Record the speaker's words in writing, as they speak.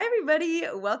everybody.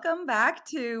 Welcome back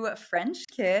to French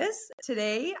Kiss.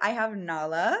 Today I have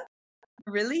Nala.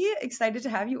 Really excited to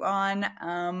have you on.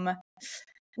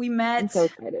 We I'm met so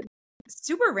excited.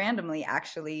 super randomly,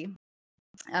 actually,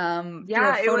 through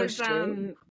Yeah, a it photo was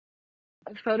shoot.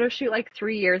 a photo shoot like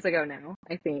 3 years ago now,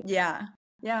 I think. Yeah.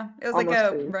 It was like Almost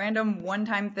a 3. random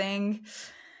one-time thing.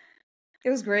 It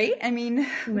was great. I mean,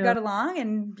 we No, got along,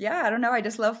 and yeah, I don't know. I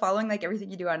just love following like everything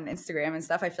you do on Instagram and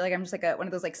stuff. I feel like I'm just like one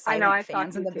of those like I know, silent I stalk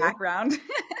fans in you the too. background.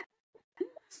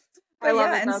 I But love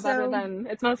yeah, it and though, better so than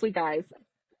it's mostly guys.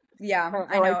 yeah,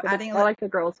 I I like know, adding a I like the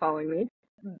girls following me.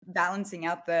 balancing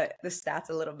out the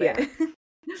stats a little bit. Yeah,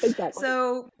 exactly.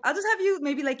 So I'll just have you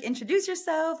maybe like introduce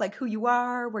yourself, like who you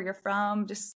are, where you're from,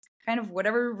 just kind of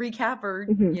whatever recap or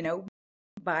hmm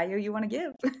bio you want to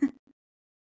give.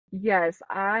 Yes,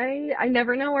 I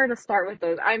never know where to start with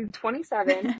those. I'm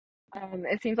 27.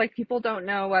 It seems like people don't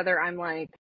know whether I'm like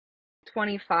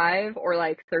 25 or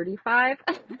like 35.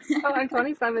 So I'm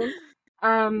 27.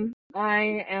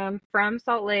 I am from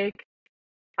Salt Lake.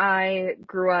 I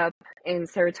grew up in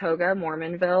Saratoga,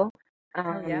 Mormonville,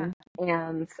 Oh yeah.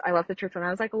 and I left the church when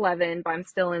I was like 11, but I'm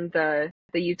still in the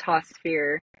Utah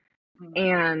sphere. Mm.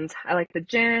 And I like the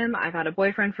gym. I've had a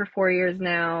boyfriend for 4 years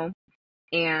now,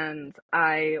 and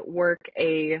I work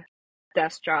a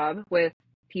desk job with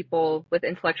people with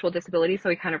intellectual disabilities, so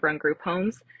we kind of run group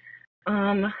homes.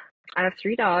 Um, I have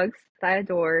 3 dogs that I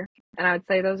adore, and I would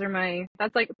say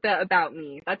that's like the about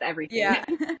me. That's everything. Yeah.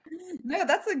 No,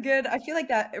 that's a good, I feel like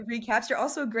that recaps. You're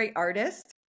also a great artist,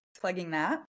 plugging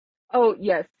that. Oh,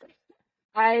 yes.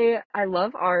 I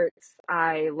love arts.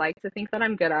 I like to think that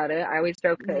I'm good at it. I always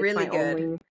joke that it's Really my good.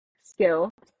 only skill.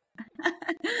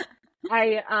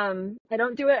 I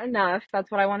don't do it enough.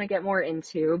 That's what I want to get more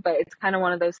into, but it's kind of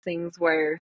one of those things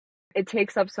where it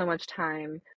takes up so much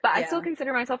time. But I still Yeah,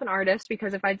 consider myself an artist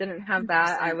because if I didn't have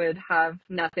that, I 100%. would have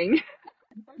nothing.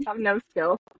 I have no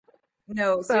skill.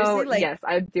 No, So, seriously, like yes,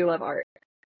 I do love art.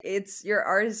 it's your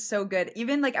art is so good.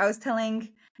 Even like I was telling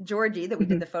Georgie that we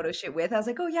did Mhm. the photo shoot with, I was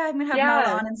like, oh yeah, I'm gonna have Nala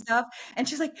Yeah. on and stuff. And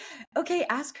she's like, okay,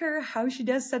 ask her how she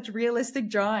does such realistic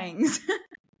drawings.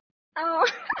 Oh,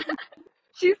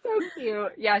 she's so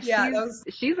cute. Yeah, Yeah,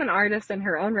 she's an artist in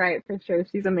her own right for sure.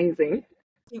 She's amazing.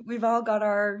 we've all got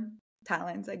our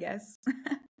talents, I guess.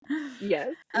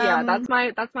 Yes. Yeah, Um,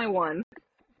 that's my one.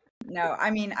 no,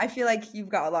 I mean, I feel like you've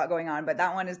got a lot going on, but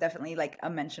that one is definitely like a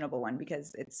mentionable one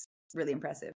because it's really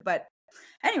impressive. But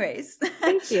anyways,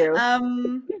 Thank you.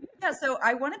 yeah, so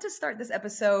I wanted to start this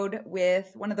episode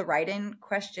with one of the write-in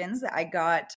questions that I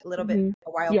got a little bit hmm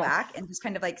a while Yes. back and just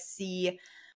kind of like see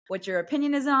what your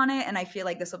opinion is on it. And I feel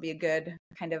like this will be a good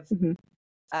kind of hmm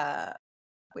uh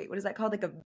wait, what is that called? Like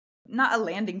a not a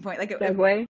landing point, like a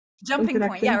Segue, jumping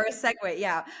point, yeah, introduction. or a segue,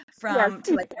 yeah, Yes. from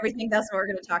to like everything else we're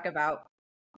gonna talk about.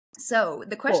 So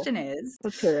the Cool. question is,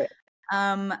 Let's hear it.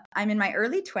 I'm in my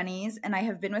early 20s and I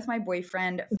have been with my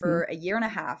boyfriend hmm for a year and a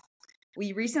half.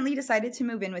 We recently decided to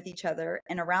move in with each other,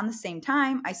 and around the same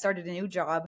time, I started a new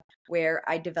job where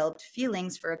I developed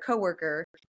feelings for a coworker,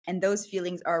 and those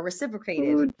feelings are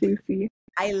reciprocated. Ooh, juicy.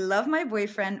 I love my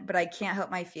boyfriend, but I can't help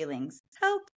my feelings.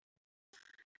 Help.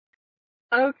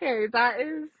 Okay, that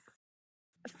is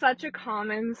such a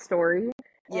common story.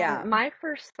 Yeah. My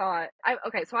first thought,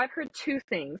 okay, so I've heard 2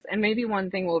 things, and maybe one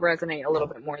thing will resonate a little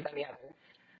bit more than the other.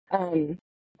 Um,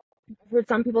 I've heard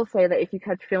some people say that if you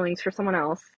catch feelings for someone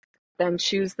else, then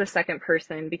choose the second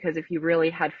person because if you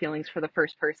really had feelings for the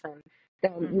first person,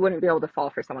 then Mm. you wouldn't be able to fall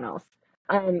for someone else.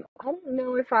 I don't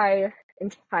know if I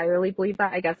entirely believe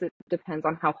that. I guess it depends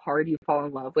on how hard you fall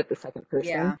in love with the second person.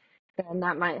 Yeah. Then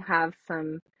that might have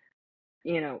some,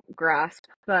 grasp.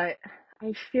 But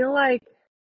I feel like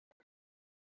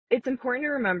it's important to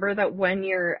remember that when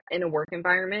you're in a work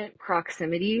environment,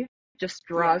 proximity just Yeah.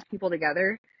 draws people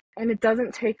together, and it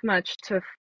doesn't take much to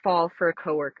fall for a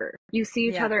coworker. You see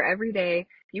each Yeah. other every day,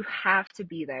 you have to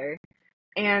be there.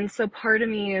 And so part of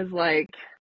me is like,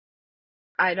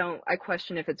 I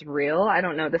question if it's real. I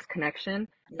don't know this connection,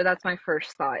 but Yeah. that's my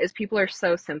first thought is people are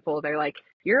so simple. They're like,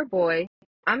 you're a boy,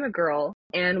 I'm a girl,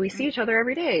 and we see Mm. each other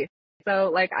every day. So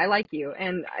like, I like you.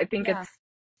 And I think Yeah. it's,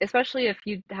 especially if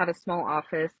you have a small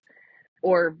office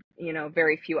or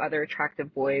very few other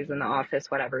attractive boys in the office,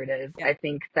 whatever it is, Yeah. I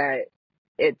think that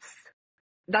it's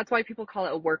that's why people call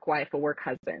it a work wife, a work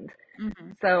husband.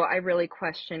 Hmm. So I really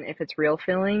question if it's real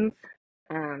feelings.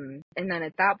 And then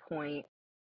at that point,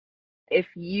 if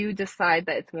you decide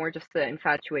that it's more just the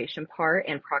infatuation part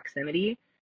and proximity,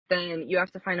 then you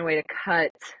have to find a way to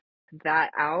cut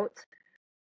that out,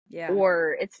 Yeah.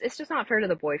 or it's just not fair to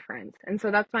the boyfriend. And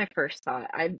so that's my first thought.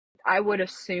 I would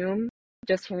assume,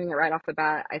 just hearing it right off the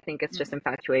bat, I think it's just Mm.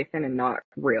 infatuation and not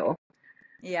real.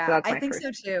 So Yeah, that's I my think first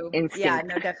so too. Yeah, instinct.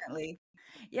 no, definitely.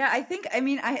 Yeah, I think, I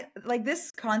mean, I like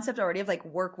this concept already of like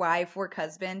work wife, work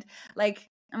husband. Like,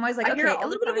 I'm always like, I hear it okay, a all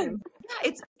the little bit of a, time.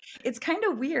 yeah, it's kind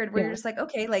of weird where you're Yeah. just like,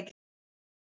 okay, like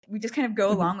we just kind of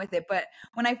go Hmm. along with it. But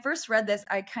when I first read this,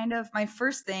 my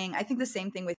first thing, I think the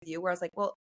same thing with you, where I was like,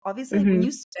 well, obviously, like when Hmm.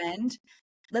 you spend,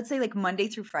 let's say like Monday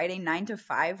through Friday, 9 to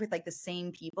 5 with like the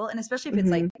same people, and especially if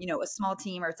it's like, Hmm. a small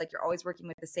team or it's like you're always working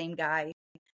with the same guy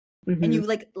and Hmm. you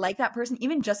like that person,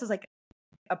 even just as like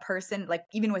a person, like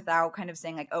even without kind of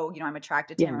saying like, oh, I'm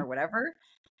attracted to him Yeah. or whatever,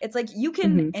 it's like you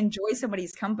can Hmm. enjoy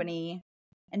somebody's company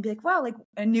and be like, wow, like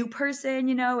a new person,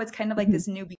 it's kind of like Hmm. this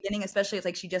new beginning, especially if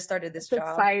like she just started this It's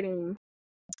job. exciting.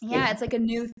 Yeah, Yeah. it's like a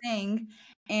new thing.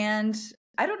 And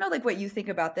I don't know like what you think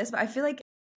about this, but I feel like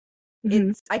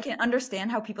Hmm. I can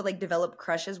understand how people like develop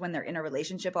crushes when they're in a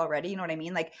relationship already, you know what I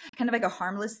mean? Like kind of like a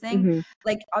harmless thing. Hmm.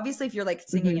 Like obviously if you're like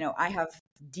thinking, Hmm. I have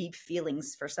deep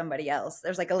feelings for somebody else,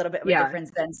 there's like a little bit of a Yeah.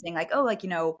 difference than saying like, oh, like,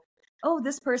 oh,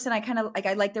 this person I kind of like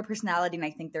I like their personality and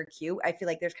I think they're cute. I feel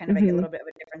like there's kind of like a Hmm. little bit of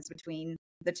a difference between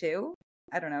the two.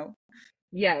 I don't know.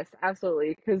 Yes,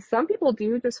 absolutely. Because some people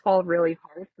do just fall really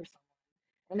hard for someone.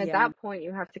 And at Yeah. that point,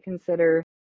 you have to consider,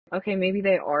 okay, maybe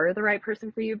they are the right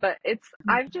person for you. But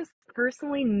I've Mhm. just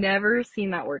personally never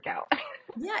seen that work out.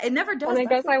 Yeah, it never And does. I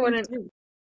That's guess the I thing wouldn't, too.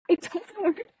 it doesn't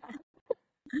work.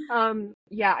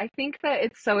 Yeah, I think that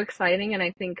it's so exciting. And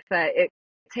I think that it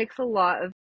takes a lot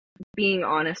of being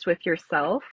honest with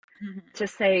yourself Mhm. to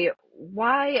say,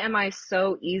 why am I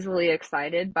so easily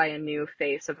excited by a new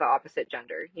face of the opposite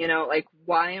gender? Like,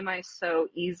 why am I so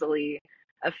easily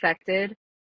affected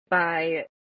by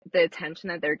the attention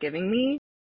that they're giving me?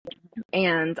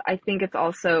 And I think it's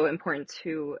also important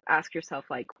to ask yourself,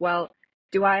 like, well,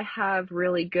 do I have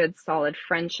really good, solid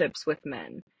friendships with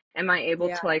men? Am I able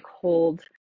Yeah. to like hold,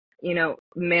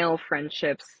 male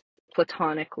friendships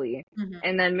platonically? Mhm.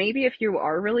 And then maybe if you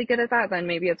are really good at that, then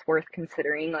maybe it's worth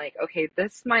considering, like, okay,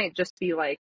 this might just be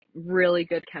like really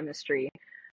good chemistry.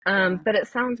 Yeah. But it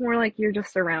sounds more like you're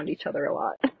just around each other a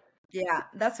lot. Yeah,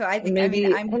 that's what I And think. I mean,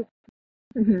 maybe,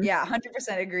 mhm. yeah,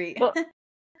 100% agree.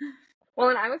 Well,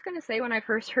 and I was gonna say when I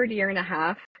first heard year and a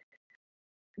half,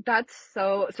 that's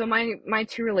so my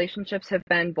two relationships have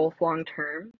been both long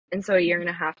term, and so a year and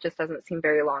a half just doesn't seem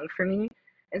very long for me.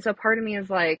 And so part of me is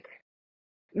like,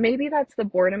 maybe that's the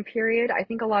boredom period. I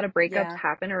think a lot of breakups Yeah.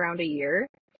 happen around a year.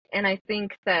 And I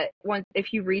think that once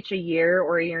if you reach a year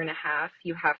or a year and a half,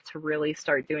 you have to really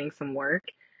start doing some work.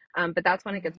 But that's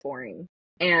when it Mhm. gets boring.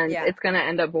 And Yeah. it's gonna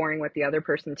end up boring with the other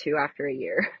person too after a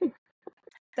year.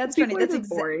 That's funny. People are just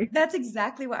boring. That's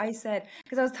exactly what I said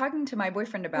because I was talking to my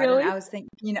boyfriend about it and Really? I was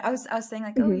thinking, I was saying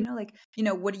like, "Oh, Hmm. like,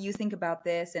 what do you think about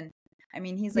this?" And I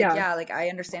mean, he's like, Yeah. "Yeah, like I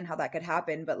understand how that could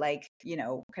happen, but like,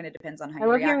 kind of depends on how I you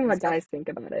love react hearing and what stuff." guys think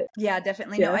about it. Yeah,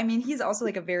 definitely. No, Yeah. I mean, he's also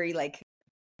like a very like,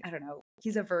 I don't know,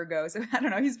 he's a Virgo, so I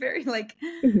don't know, he's very like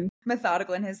Hmm.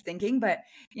 methodical in his thinking, but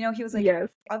he was like, Yes.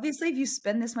 obviously if you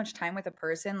spend this much time with a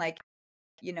person, like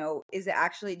is it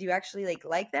actually do you actually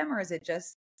like them or is it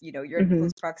just, you're in Hmm.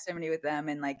 close proximity with them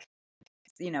and like,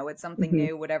 it's something Hmm.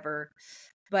 new, whatever.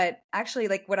 But actually,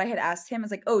 like what I had asked him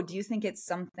is like, oh, do you think it's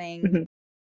something Hmm.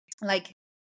 like,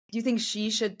 do you think she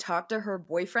should talk to her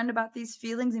boyfriend about these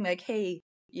feelings and be like, hey,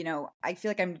 I feel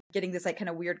like I'm getting this like kind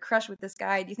of weird crush with this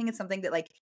guy. Do you think it's something that like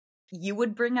you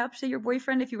would bring up to your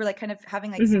boyfriend if you were like kind of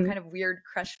having like some Hmm. kind of weird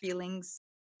crush feelings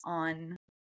on,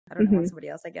 I don't know, on Hmm. somebody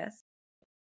else, I guess?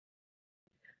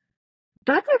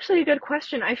 That's actually a good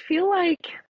question. I feel like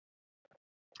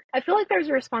there's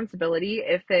a responsibility.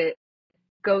 If it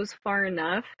goes far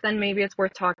enough, then maybe it's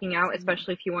worth talking out, Mhm.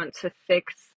 especially if you want to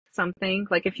fix something.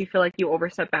 Like if you feel like you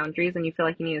overstep boundaries and you feel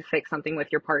like you need to fix something with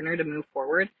your partner to move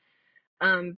forward.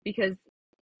 Because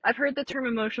I've heard the term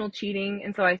emotional cheating,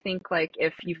 and so I think like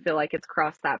if you feel like it's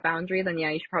crossed that boundary, then yeah,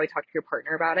 you should probably talk to your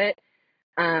partner about it,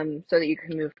 so that you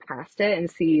can move past it and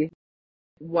see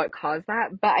what caused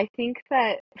that. But I think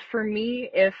that for me,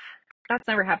 if that's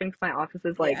never happened, because my office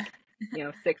is like,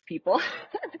 Yeah. 6 people.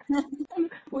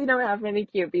 We don't have many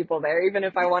cute people there, even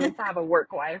if I wanted to have a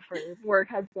work wife or work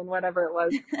husband, whatever it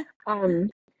was. Um,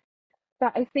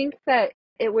 but I think that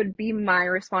it would be my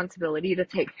responsibility to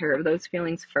take care of those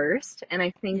feelings first. And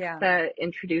I think Yeah. that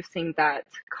introducing that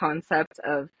concept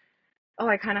of, oh,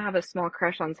 I kind of have a small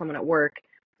crush on someone at work,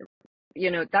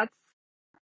 that's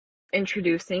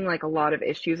introducing like a lot of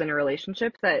issues in a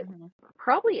relationship that Mhm.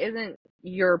 probably isn't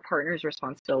your partner's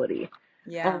responsibility.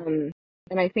 Yeah. Um,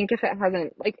 and I think if it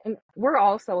hasn't, like, and we're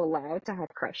also allowed to have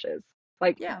crushes.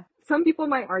 Like, Yeah. some people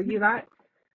might argue that,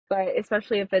 but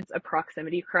especially if it's a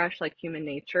proximity crush, like human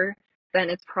nature, then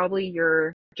it's probably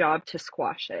your job to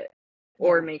squash it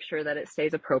or Yeah. make sure that it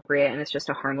stays appropriate and it's just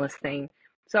a harmless thing.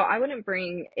 So I wouldn't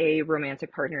bring a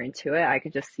romantic partner into it. I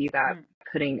could just see that Mm,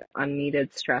 putting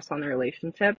unneeded stress on the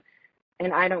relationship.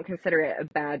 And I don't consider it a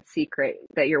bad secret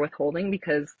that you're withholding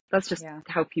because that's just yeah.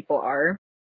 how people are.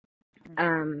 Mm,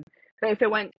 Um, but if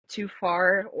it went too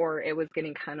far or it was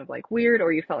getting kind of like weird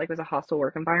or you felt like it was a hostile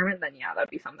work environment, then yeah, that'd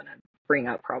be something to bring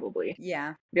up probably.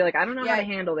 yeah. Be like, I don't know how Yeah. to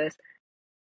handle this.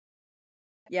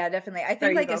 Yeah, definitely. I think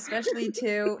There you like go. especially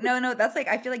too no, that's like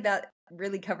I feel like that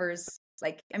really covers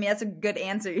like I mean that's a good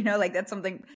answer, like that's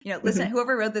something, Hmm. listen,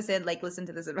 whoever wrote this in, like listen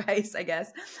to this advice, I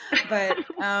guess. But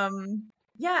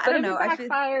yeah, I But don't if know. it I feel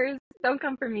backfires, don't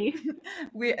come for me.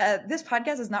 we this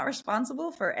podcast is not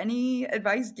responsible for any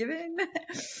advice given.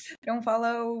 Don't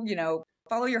follow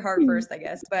your heart first, I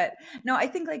guess. But no, I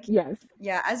think like Yes.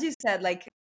 yeah, as you said, like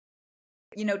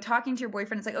talking to your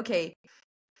boyfriend, it's like okay,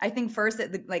 I think first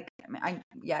that like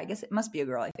yeah, I guess it must be a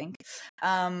girl, I think.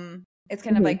 It's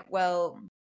kind of Hmm. like, well,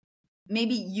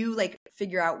 maybe you like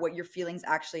figure out what your feelings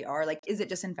actually are. Like, is it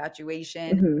just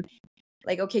infatuation? Hmm.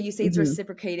 Like, okay, you say it's Hmm.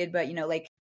 reciprocated, but like,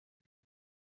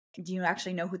 do you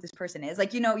actually know who this person is?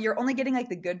 Like, you're only getting like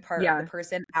the good part of the Yeah,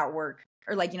 person at work,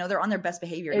 or like, they're on their best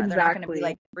behavior. They're not going to be exactly.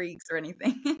 like freaks or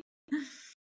anything.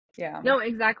 Yeah. No,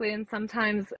 exactly. And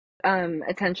sometimes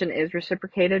attention is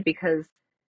reciprocated because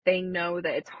they know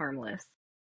that it's harmless.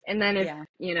 And then if, Yeah.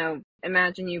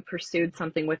 imagine you pursued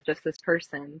something with just this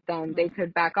person, then they Mm.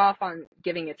 could back off on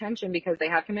giving attention because they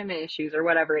have commitment issues or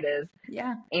whatever it is.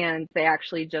 Yeah. And they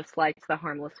actually just liked the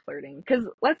harmless flirting. Because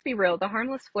let's be real, the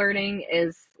harmless flirting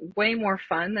is way more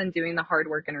fun than doing the hard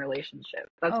work in a relationship.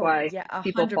 That's Oh, why yeah,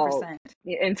 people fall 100%.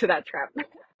 into that trap.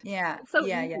 Yeah. It's so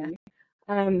Yeah. Yeah. easy.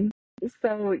 Um,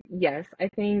 so yes, I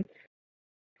think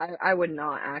I would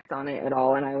not act on it at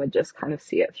all, and I would just kind of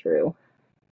see it through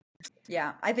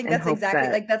Yeah, I think and that's hope exactly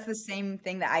that. like that's the same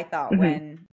thing that I thought Mhm.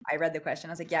 when I read the question.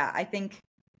 I was like, yeah, I think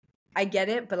I get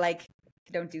it, but like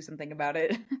don't do something about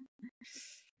it.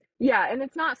 Yeah, and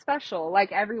it's not special.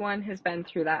 Like everyone has been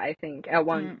through that, I think, at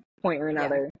one Mm, point or yeah.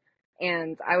 another.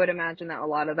 And I would imagine that a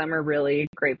lot of them are really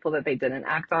grateful that they didn't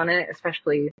act on it,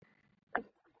 especially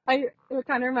it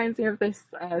kind of reminds me of this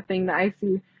thing that I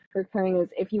see recurring is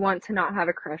if you want to not have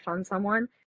a crush on someone,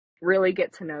 really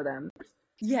get to know them.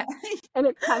 Yeah. And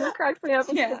it kind of cracks me up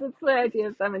because Yeah. it's the idea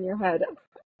of them in your head.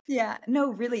 Yeah.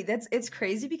 No, really. It's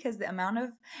crazy because the amount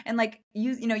of and like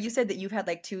you said that you've had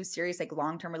like two serious like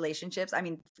long-term relationships. I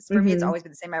mean, for me it's Mhm. always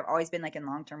been the same. I've always been like in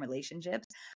long-term relationships.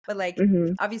 But like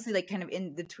Mhm. obviously like kind of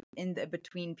in the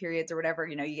between periods or whatever,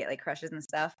 you get like crushes and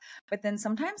stuff. But then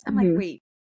sometimes I'm like, Mhm. wait,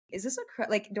 is this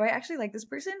like do I actually like this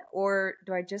person or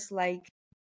do I just like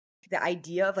the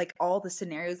idea of like all the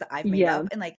scenarios that I've made Yeah. up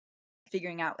and like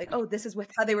figuring out like, oh, this is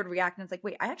how they would react. And it's like,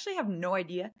 wait, I actually have no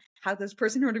idea how this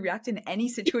person would react in any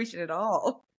situation at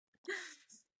all.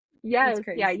 It's Yes,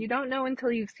 yeah, crazy. you don't know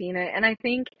until you've seen it. And I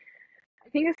think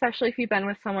especially if you've been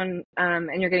with someone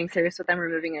and you're getting serious with them or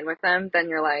moving in with them, then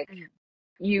you're like Mhm.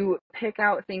 you pick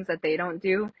out things that they don't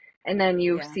do and then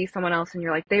you Yeah. see someone else and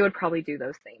you're like they would probably do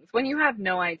those things when you have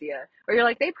no idea. Or you're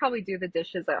like they probably do the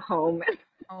dishes at home.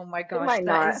 Oh my They gosh, might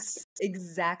that not. is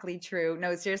exactly true.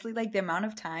 No, seriously, like the amount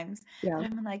of times Yeah.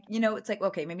 that I'm like, it's like,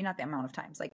 okay, maybe not the amount of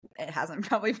times, like it hasn't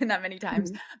probably been that many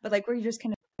times, Mhm. but like where you just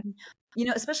kind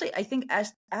of, especially I think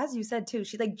as you said too,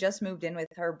 she like just moved in with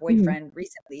her Mhm. boyfriend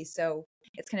recently. So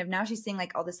it's kind of now she's seeing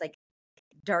like all this like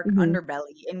dark Mhm.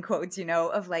 underbelly in quotes,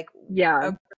 of like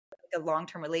Yeah, a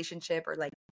long-term relationship or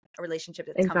like a relationship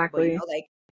that's comfortable, exactly. like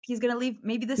he's gonna leave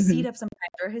maybe the Mhm. seat up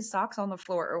sometimes or his socks on the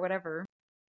floor or whatever.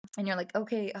 And you're like,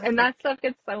 okay, And like that stuff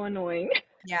gets so annoying.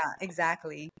 yeah,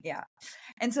 exactly. Yeah.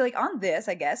 And so like on this,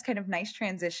 I guess, kind of nice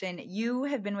transition. You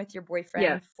have been with your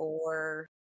Yeah. boyfriend for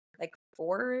like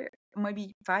 4,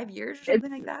 maybe 5 years or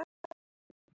something It's like that.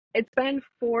 it's been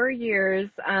 4 years.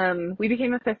 We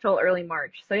became official early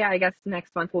March. So yeah, I guess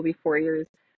next month will be 4 years.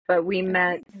 But we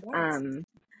met Okay, congrats. um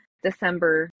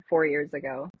December 4 years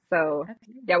ago. So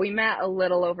Okay. yeah, we met a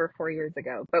little over 4 years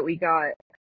ago, but we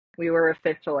were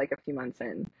official like a few months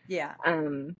in. Yeah.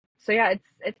 So yeah,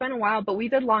 it's been a while, but we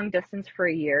did long distance for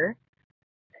a year.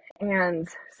 And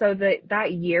so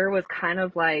that year was kind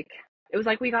of like it was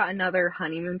like we got another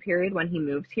honeymoon period when he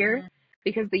moved here Mm,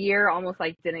 because the year almost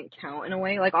like didn't count in a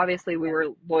way. Like obviously we yeah. were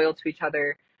loyal to each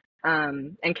other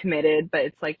and committed, but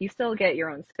it's like you still get your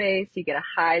own space, you get to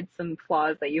hide some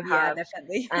flaws that you Yeah, have.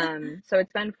 definitely. So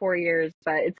it's been 4 years,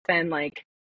 but it's been like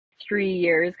 3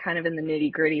 years kind of in the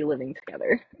nitty gritty living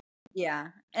together.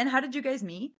 Yeah. And how did you guys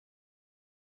meet?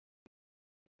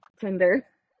 Tinder.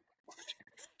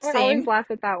 I always Same. laugh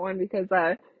at that one because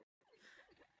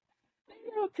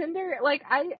Tinder, like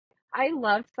I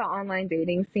loved the online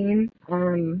dating scene.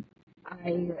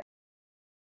 I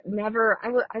never,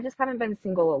 I just haven't been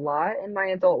single a lot in my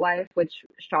adult life, which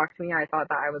shocked me. I thought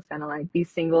that I was gonna like be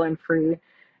single and free,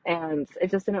 and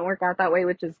it just didn't work out that way,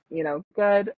 which is,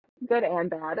 good and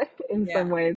bad in Yeah. some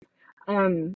ways.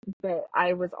 Um, but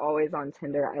I was always on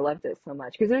Tinder. I loved it so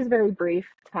much because it was very brief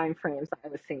time frames that I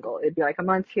was single. It'd be like a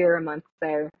month here, a month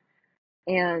there.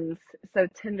 And so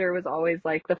Tinder was always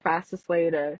like the fastest way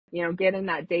to, get in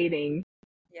that dating.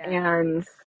 Yeah. And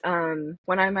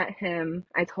when I met him,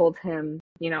 I told him,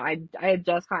 I had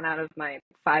just gone out of my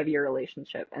 5-year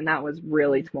relationship, and that was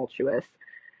really Mhm. tumultuous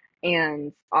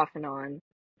and off and on.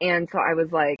 And so I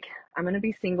was like, I'm gonna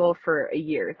be single for a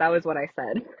year. That was what I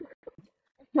said.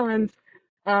 And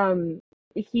um,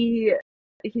 he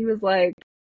he was like,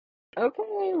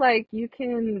 okay, like you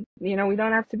can, we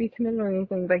don't have to be committed or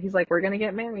anything, but he's like, we're gonna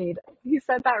get married. He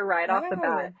said that right off the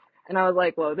bat. Oh. And I was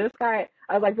like, whoa,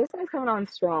 I was like, this guy's coming on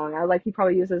strong. I was like, he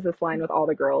probably uses this line with all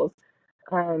the girls.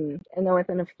 And then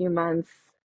within a few months,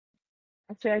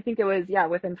 actually, I think it was, yeah,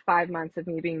 within 5 months of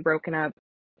me being broken up,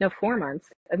 no, 4 months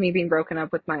of me being broken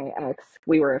up with my ex,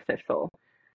 we were official.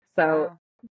 So Wow.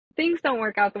 things don't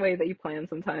work out the way that you plan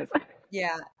sometimes.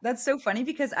 Yeah, that's so funny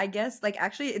because I guess like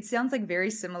actually it sounds like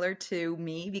very similar to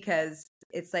me because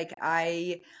it's like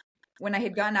when I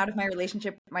had gotten out of my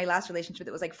relationship, my last relationship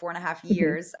that was like 4.5 Mhm.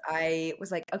 years, I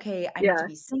was like, okay, I need to Yeah,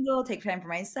 be single, take time for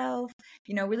myself,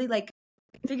 really like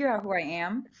figure out who I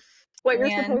am. what you're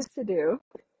And supposed to do.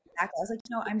 I was like,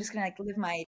 I'm just gonna like live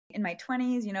in my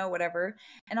 20s, whatever.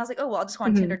 And I was like, oh well, I'll just go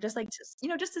on Hmm. Tinder, just like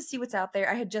just to see what's out there.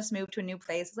 I had just moved to a new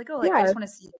place. I was like, oh, like I Yeah. just want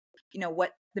to see,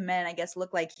 what the men I guess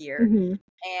look like here. Hmm.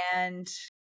 And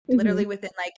Hmm. literally within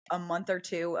like a month or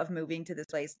two of moving to this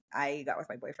place, I got with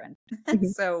my boyfriend.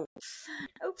 Hmm. So,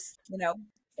 oops,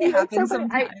 it See, that's so happens funny.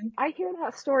 sometimes. I hear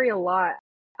that story a lot.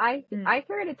 Mm, I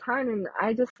hear it a ton, and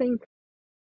I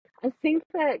think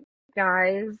that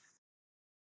guys,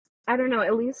 I don't know,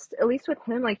 at least with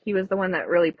him, like he was the one that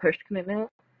really pushed commitment.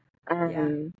 yeah,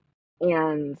 Um,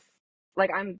 and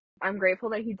like I'm grateful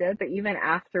that he did, but even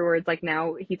afterwards, like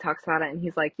now he talks about it and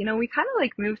he's like, we kind of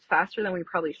like moved faster than we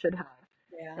probably should have.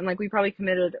 yeah, And like we probably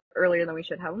committed earlier than we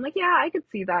should have. I'm like, yeah, I could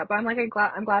see that, but I'm like,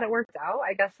 I'm glad it worked out.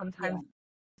 I guess yeah, sometimes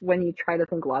when you try to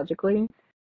think logically,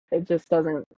 it just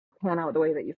doesn't pan out the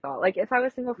way that you thought. Like if I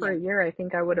was single for yeah. a year, I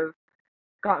think I would have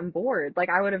gotten bored. Like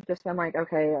I would have just been like,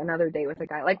 okay, another date with a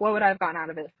guy. Like what would I have gotten out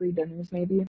of it? Free dinners,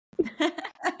 maybe.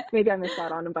 Maybe I missed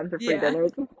out on a bunch of free Yeah,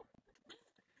 dinners.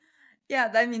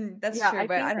 yeah. I mean, that's Yeah, true, I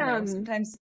but I think don't know.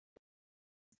 Sometimes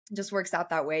it just works out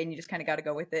that way, and you just kind of got to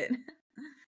go with it.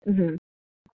 mhm.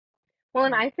 Well,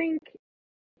 and Mm,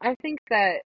 I think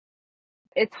that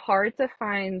it's hard to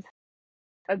find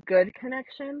a good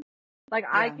connection. Like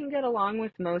I yeah, can get along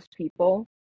with most people.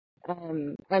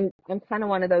 I'm kind of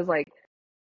one of those like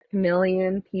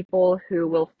chameleon people who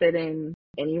will fit in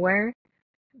anywhere,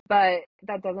 but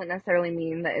that doesn't necessarily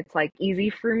mean that it's like easy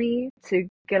for me to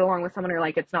get along with someone or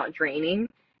like it's not draining.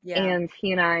 yeah, And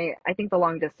he and I think the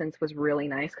long distance was really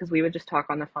nice because we would just talk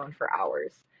on the phone for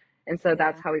hours. And so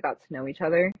that's yeah. how we got to know each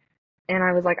other. And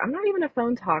I was like, I'm not even a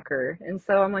phone talker. And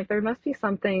so I'm like, there must be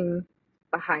something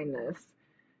behind this.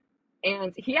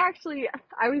 And he actually,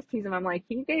 I was teasing him. I'm like,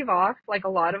 he gave off like a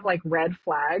lot of like red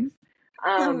flags.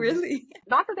 Oh, Um, really?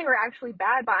 Not that they were actually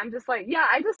bad, but I'm just like, yeah,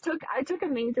 I took a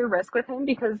major risk with him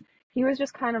because he was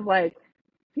just kind of like,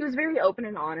 he was very open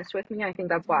and honest with me. I think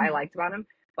that's what I Mhm. liked about him.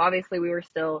 But obviously, we were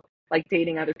still like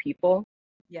dating other people.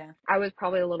 Yeah, I was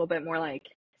probably a little bit more like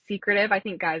secretive. I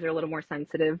think guys are a little more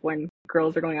sensitive when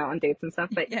girls are going out on dates and stuff.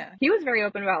 But yeah, he was very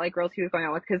open about like girls he was going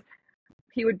out with because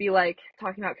he would be like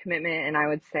talking about commitment, and I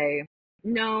would say,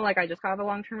 no, like I just got a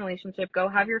long term relationship. Go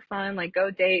have your fun. Like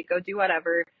go date. Go do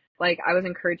whatever. Like I was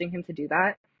encouraging him to do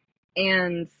that,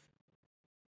 and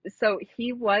so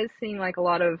he was seeing like a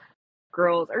lot of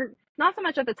girls, or not so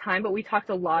much at the time, but we talked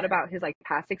a lot yeah. about his like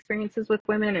past experiences with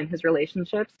women and his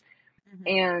relationships. Hmm.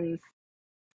 And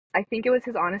I think it was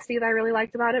his honesty that I really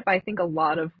liked about it, but I think a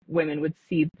lot of women would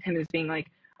see him as being like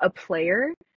a player.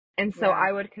 And so Yeah,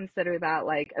 I would consider that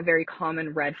like a very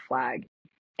common red flag.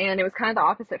 And it was kind of the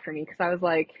opposite for me because I was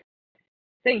like,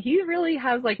 dang, he really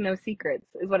has like no secrets,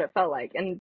 is what it felt like.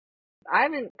 And I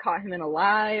haven't caught him in a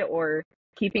lie or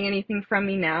keeping anything from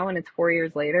me now, and it's 4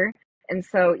 years later. And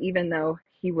so even though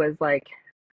he was like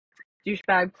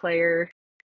douchebag player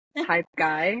type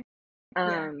guy,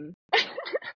 yeah, um,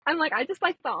 I'm like, I just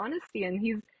like the honesty, and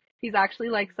he's actually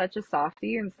like such a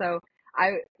softie, and so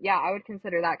I would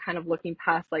consider that kind of looking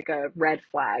past like a red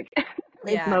flag.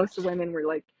 If yeah. most women were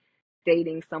like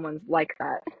dating someone like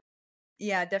that,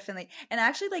 Yeah, definitely. And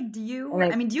actually, like, and I,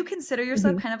 do you consider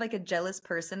yourself mhm. kind of like a jealous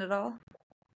person at all?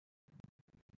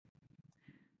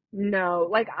 No,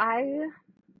 like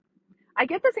I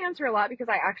get this answer a lot because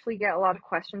I actually get a lot of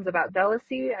questions about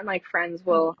jealousy, and like friends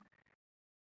will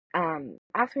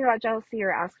ask me about jealousy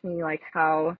or ask me like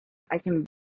how I can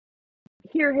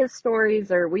hear his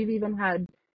stories, or we've even had,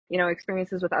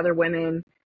 experiences with other women.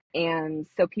 And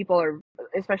so people are,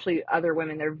 especially other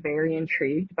women, they're very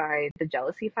intrigued by the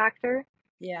jealousy factor.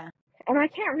 Yeah. And I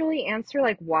can't really answer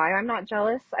like why I'm not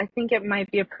jealous. I think it might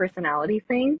be a personality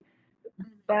thing,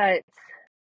 but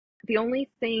the only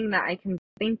thing that I can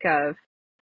think of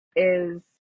is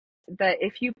that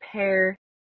if you pair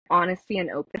honesty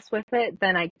and openness with it,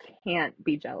 then I can't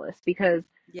be jealous, because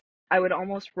Yeah. I would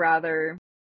almost rather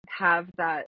have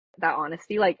that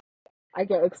honesty. Like, I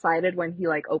get excited when he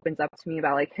like opens up to me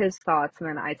about like his thoughts, and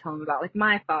then I tell him about like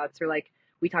my thoughts, or like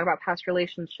we talk about past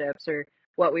relationships or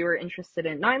what we were interested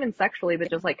in, not even sexually, but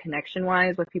just like connection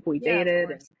wise with people we Yeah, of dated.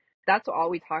 And course. that's all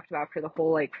we talked about for the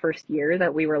whole like first year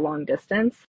that we were long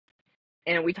distance.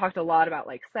 And we talked a lot about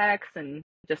like sex and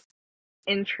just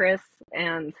interests,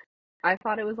 and I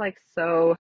thought it was like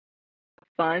so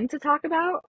fun to talk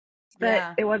about, but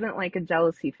Yeah. it wasn't like a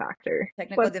jealousy factor.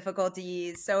 Technical But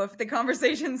difficulties. So if the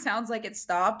conversation sounds like it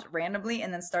stopped randomly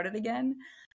and then started again,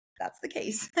 that's the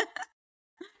case.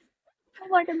 I'm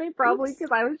like, and they probably, Oops.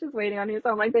 because I was just waiting on you, so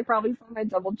I'm like, they probably saw my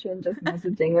double chin just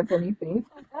messaging if anything.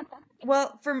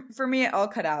 Well, for me it all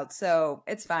cut out, so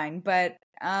it's fine. But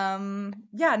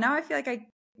yeah, now I feel like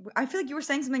I feel like you were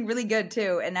saying something really good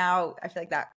too, and now I feel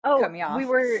like that cut Oh, me we off.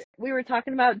 were we were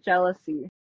talking about jealousy,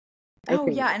 I Oh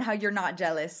think. yeah, and how you're not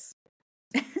jealous.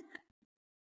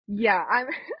 Yeah, I'm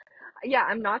yeah,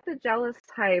 I'm not the jealous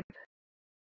type.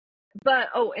 But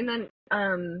oh, and then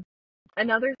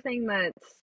another thing that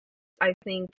I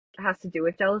think has to do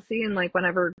with jealousy, and like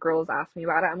whenever girls ask me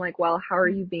about it, I'm like, well, how are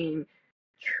you being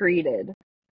treated?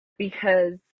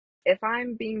 Because if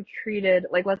I'm being treated,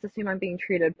 like, let's assume I'm being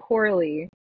treated poorly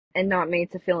and not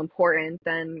made to feel important,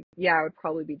 then yeah, I would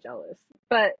probably be jealous.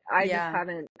 But I just Yeah,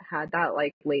 haven't had that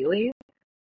like lately,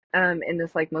 in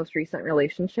this like most recent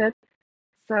relationship.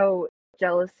 So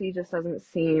jealousy just doesn't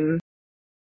seem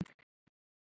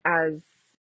as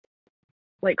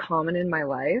like common in my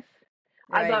life.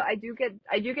 But right. I do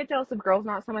get jealous of girls,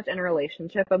 not so much in a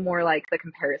relationship, but more like the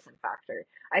comparison factor.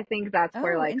 I think that's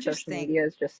where Oh, like social interesting. media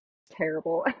is just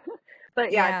terrible.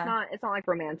 But yeah, it's Yeah, not like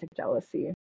romantic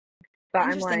jealousy. But I'm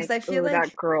interesting. Because like, I feel oh, that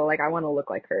like girl, like I want to look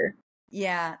like her.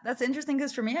 yeah, that's interesting.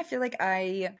 Because for me, I feel like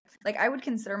I would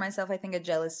consider myself, I think, a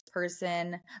jealous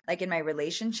person, like in my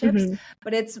relationships, Mhm.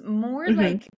 but it's more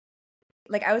Mhm.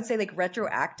 like I would say like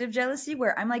retroactive jealousy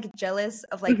where I'm like jealous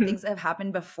of like Mhm. things that have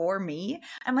happened before me.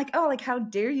 I'm like, "Oh, like how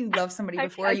dare you love somebody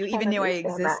before I you can't even knew I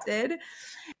understand that. existed?"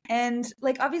 And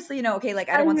like obviously, okay, like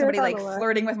I I don't want hear somebody that a like lot.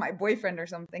 flirting with my boyfriend or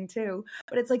something too,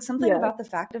 but it's like something Yeah. about the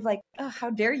fact of like, "Oh, how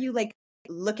dare you like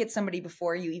look at somebody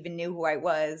before you even knew who I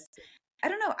was." I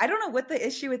don't know. I don't know what the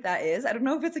issue with that is. I don't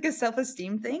know if it's like a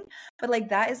self-esteem thing, but like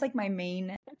that is like my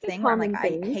main It's a thing where I'm like common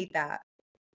I thing. hate that.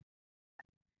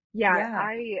 Yeah, Yeah.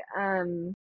 I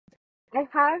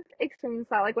have experienced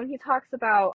that. Like when he talks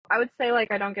about, I would say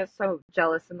like I don't get so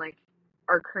jealous in like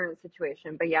our current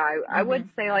situation, but yeah, I would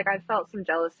Mhm. say like I felt some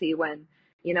jealousy when,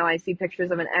 I see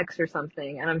pictures of an ex or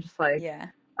something, and I'm just like, Yeah.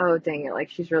 oh dang it, like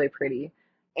she's really pretty.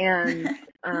 And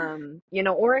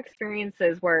or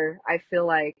experiences where I feel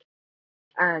like,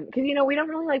 because we don't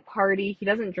really like party. He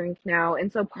doesn't drink now,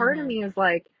 and so part of Mhm. me is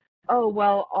like, oh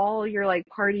well, all your like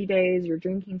party days, your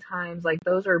drinking times, like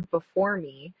those are before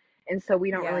me, and so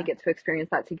we don't really Yeah. get to experience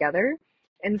that together.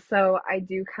 And so I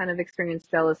do kind of experience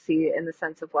jealousy in the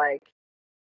sense of like,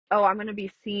 oh, I'm gonna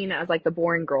be seen as like the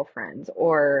boring girlfriend,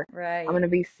 or I'm Right. gonna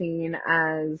be seen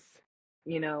as,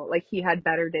 like he had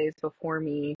better days before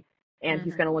me, and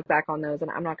he's Mhm. gonna look back on those,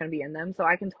 and I'm not gonna be in them. So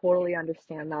I can totally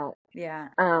understand that. Yeah.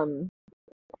 Um,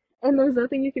 and there's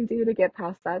nothing you can do to get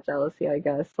past that jealousy, I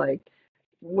guess, like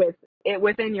with it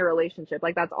within your relationship.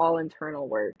 Like that's all internal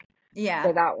work. So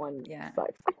Yeah. that one Yeah.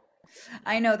 sucks.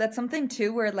 I know that's something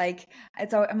too where like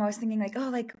I'm always thinking like, oh,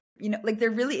 like, like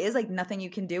there really is like nothing you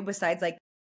can do besides like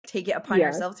take it upon Yeah.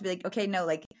 yourself to be like, okay, no,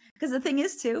 like because the thing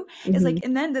is too is Hmm. like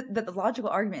and then the logical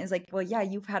argument is like, well, yeah,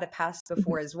 you've had a past Hmm.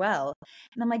 before as well.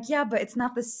 And I'm like, yeah, but it's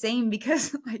not the same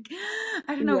because like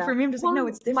I don't know, Yeah. for me I'm just like, no,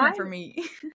 Well, it's different for me.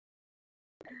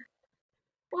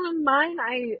 in mine,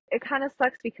 I it kind of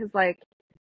sucks because like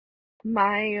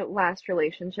my last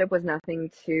relationship was nothing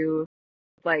to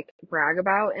like brag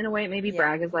about in a way. Maybe Yeah.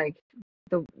 brag is like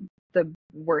the the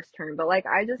worst term, but like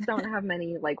I just don't have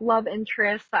many like love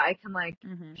interests that I can like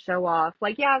Hmm. show off.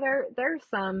 Like yeah, there's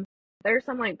some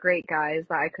like great guys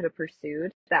that I could have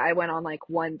pursued that I went on like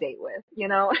one date with,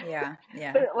 Yeah. but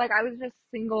Yeah. like I was just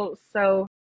single so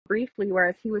briefly,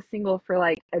 whereas he was single for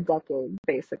like a decade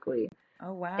basically.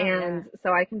 Oh wow, yeah. And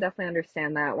so I can definitely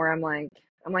understand that where I'm like,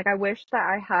 I wish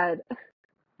that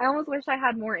I almost wish I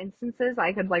had more instances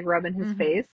I could like rub in his Mhm.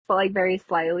 face, but like very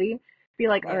slyly be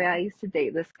like, oh yeah, Yeah. I used to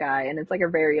date this guy, and it's like a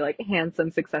very like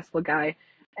handsome, successful guy.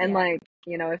 And Yeah. like,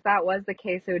 if that was the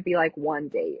case, it would be like one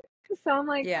date. So I'm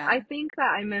like, Yeah. I think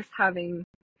that I miss having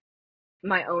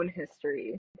my own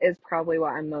history is probably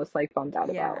what I'm most like bummed out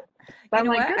Yeah. about. But You I'm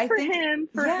know like, what? good I for think, him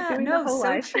for yeah, doing the no, whole so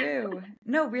life. true.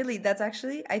 No, really, that's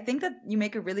actually, I think that you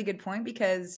make a really good point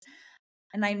because,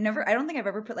 and I don't think I've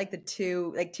ever put like the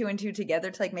two, like two and two together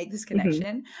to like make this Hmm.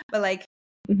 connection. But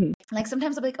Hmm. like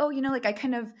sometimes I'll be like, oh, like I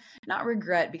kind of not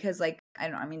regret because like, I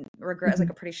don't know, I mean, regret is like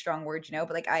Hmm. a pretty strong word,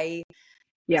 but like I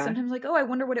Yeah. sometimes like, oh, I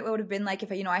wonder what it would have been like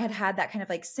if I had had that kind of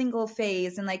like single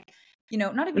phase and like,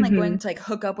 not even like Hmm. going to like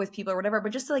hook up with people or whatever,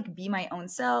 but just to like be my own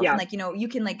self and Yeah, like, you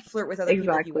can like flirt with other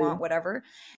people if you want, exactly. whatever.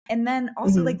 And then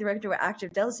also Hmm. like the director with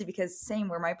active jealousy because same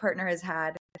where my partner has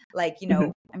had like,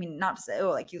 Hmm. I mean, not to say, oh,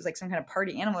 like he was like some kind of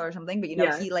party animal or something, but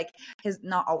Yeah. he like has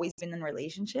not always been in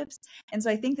relationships. And so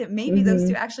I think that maybe those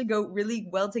two Hmm. actually go really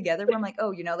well together where I'm like,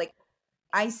 oh, like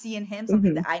I see in him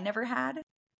something Hmm. that I never had.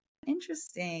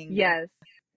 Interesting. Yes.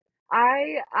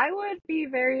 I would be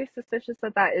very suspicious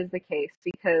that that is the case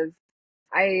because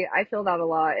I feel that a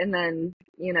lot. And then,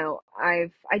 I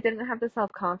didn't have the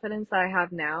self-confidence that I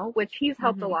have now, which he's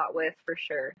helped a Hmm. lot with for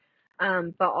sure.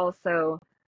 But also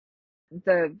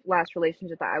the last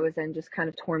relationship that I was in just kind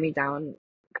of tore me down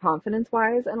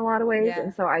confidence-wise in a lot of ways. And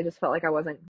Yeah. so I just felt like I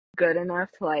wasn't good enough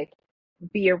to like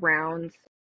be around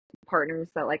partners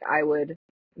that like I would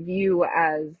view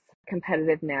as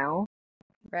competitive now.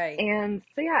 Right. And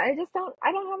so yeah, I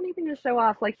don't have anything to show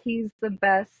off. Like he's the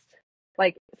best,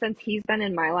 like since he's been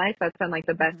in my life, that's been like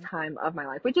the best Hmm. time of my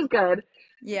life, which is good.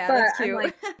 Yeah, But that's I'm cute.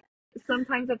 like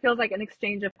sometimes it feels like an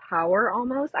exchange of power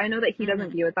almost. I know that he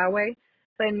doesn't Hmm. view it that way,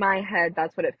 but in my head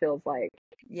that's what it feels like.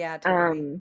 Yeah, totally.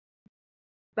 Um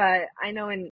but I know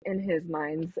in his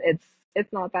minds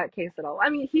it's not that case at all. I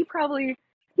mean, he probably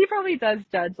does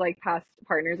judge like past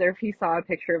partners, or if he saw a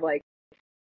picture of like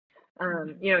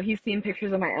Hmm. he's seen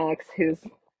pictures of my ex who's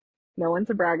no one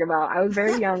to brag about. I was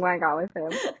very young when I got with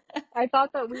him. I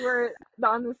thought that we were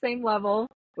on the same level.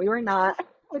 We were not,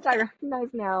 which I recognize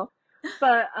now.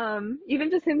 But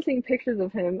even just him seeing pictures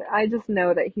of him, I just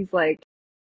know that he's like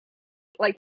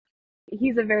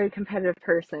he's a very competitive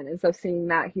person. And so seeing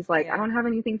that, he's like, I Yeah. don't have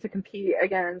anything to compete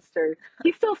against, or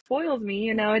he still spoils me,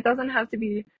 It doesn't have to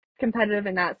be competitive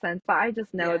in that sense, but I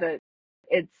just know Yeah. that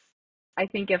it's I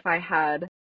think if I had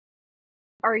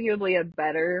arguably a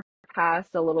better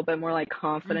past, a little bit more like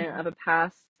confident Hmm. of a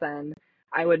past, then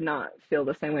I would not feel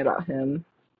the same way about him.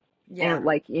 And Yeah.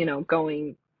 like,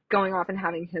 going off and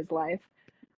having his life.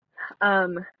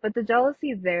 But the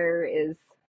jealousy there is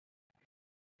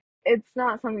it's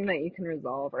not something that you can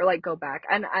resolve or like go back.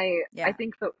 And I Yeah.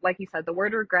 think that like you said, the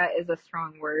word regret is a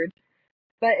strong word.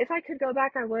 But if I could go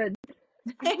back I would.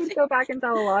 I would go back and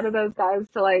tell a lot of those guys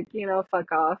to like,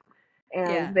 fuck off and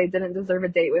Yeah. they didn't deserve a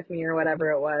date with me or whatever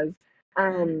it was. Hmm.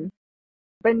 Um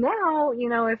But now,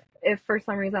 if for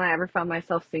some reason I ever found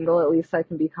myself single, at least I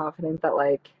can be confident that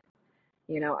like,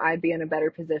 I'd be in a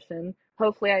better position.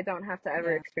 Hopefully I don't have to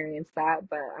ever Yeah. experience that,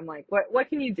 but I'm like, what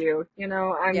can you do?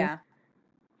 Yeah.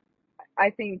 I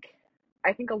think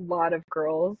I think a lot of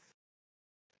girls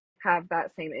have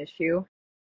that same issue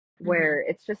Hmm. where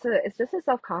it's just a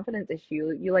self-confidence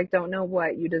issue. You like don't know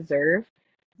what you deserve,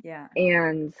 Yeah.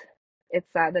 and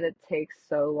it's sad that it takes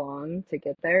so long to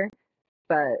get there,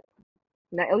 but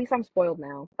at least I'm spoiled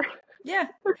now. Yeah.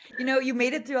 You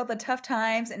made it through all the tough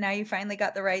times and now you finally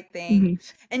got the right thing. Hmm.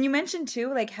 And you mentioned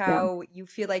too, like Yeah. how you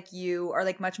feel like you are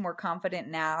like much more confident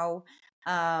now.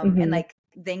 And Hmm. like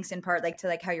thanks in part like to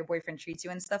like how your boyfriend treats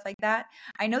you and stuff like that.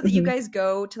 I know that you Hmm. guys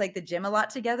go to like the gym a lot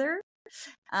together.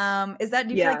 Do you feel like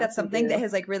Yeah, that's we something that do.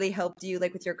 has like really helped you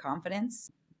like with your confidence?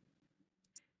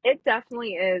 It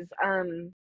definitely is.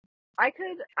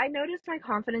 I noticed my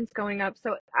confidence going up.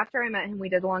 So after I met him, we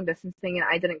did a long distance thing, and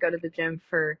I didn't go to the gym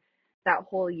for that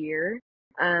whole year.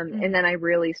 And Hmm. then I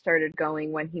really started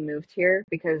going when he moved here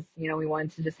because we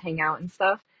wanted to just hang out and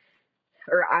stuff.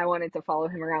 Or I wanted to follow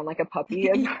him around like a puppy,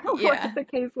 as what Yeah. the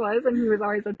case was, and he was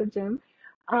always at the gym.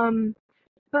 Um,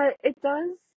 but it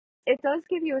does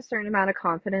give you a certain amount of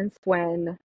confidence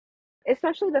when,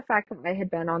 especially the fact that I had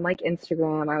been on like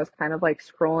Instagram, I was kind of like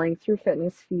scrolling through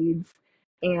fitness feeds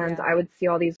and Yeah. I would see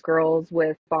all these girls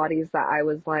with bodies that I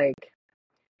was like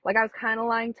I was kind of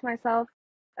lying to myself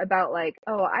about like,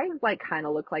 oh, I like kind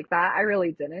of look like that. I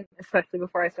really didn't, especially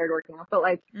before I started working out, but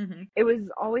like Hmm. it was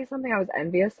always something I was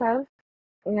envious of.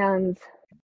 And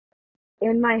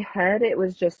in my head, it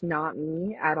was just not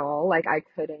me at all. Like I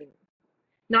couldn't,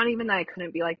 not even that I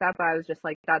couldn't be like that, but I was just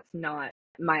like, that's not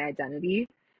my identity.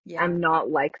 Yeah. I'm not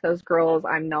like those girls.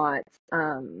 I'm not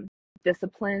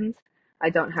disciplined. I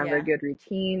don't have a Yeah. good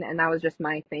routine, and that was just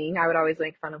my thing. I would always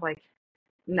make fun of like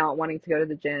not wanting to go to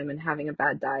the gym and having a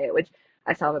bad diet, which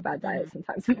I still have a bad diet Mhm.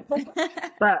 sometimes.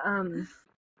 But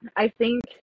I think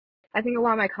I think a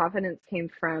lot of my confidence came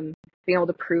from being able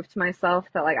to prove to myself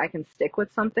that like I can stick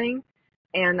with something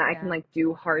and that I can Yeah. like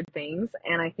do hard things,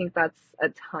 and I think that's a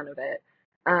ton of it.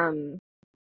 Um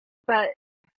but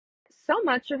so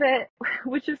much of it,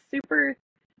 which is super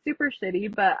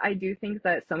shitty, but I do think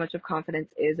that so much of confidence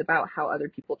is about how other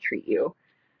people treat you.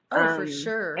 Oh, for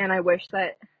sure. And I wish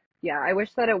that, yeah, I wish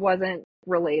that it wasn't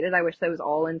related. I wish that it was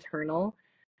all internal.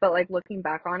 But like looking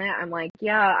back on it, I'm like,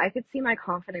 yeah, I could see my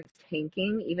confidence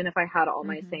tanking even if I had all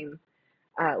my Mhm. same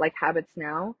like habits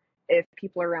now. If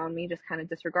people around me just kind of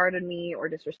disregarded me or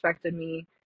disrespected me.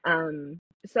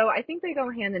 So I think they go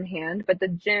hand in hand, but the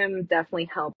gym definitely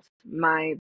helped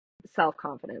my self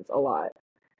confidence a lot.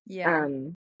 Yeah.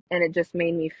 Um, and it just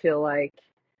made me feel like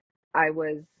I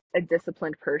was a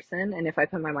disciplined person, and if I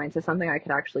put my mind to something, I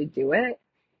could actually do it.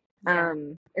 Yeah.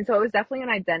 And so it was definitely an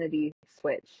identity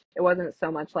switch. It wasn't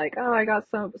so much like, oh, I got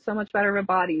so much better of a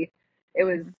body. It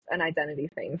was Mhm. an identity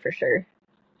thing for sure.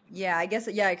 Yeah, I guess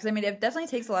yeah, because I mean, it definitely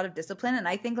takes a lot of discipline, and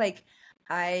I think like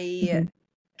I Hmm.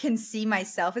 can see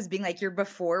myself as being like your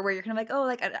before, where you're kind of like, oh,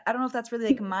 like I don't know if that's really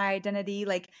like my identity,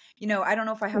 like I don't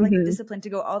know if I have like the Hmm. discipline to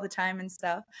go all the time and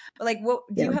stuff. But like, what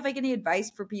do you Yeah. have like any advice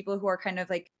for people who are kind of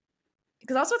like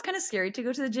because also it's kind of scary to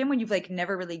go to the gym when you've like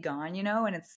never really gone,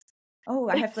 and it's oh,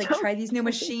 I have It's to like so try these new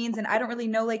scary. machines and I don't really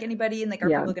know like anybody and like are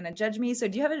Yeah. people going to judge me? So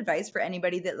do you have advice for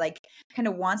anybody that like kind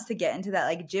of wants to get into that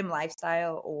like gym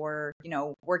lifestyle or,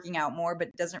 working out more but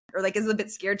doesn't or like is a bit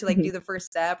scared to like Hmm. do the first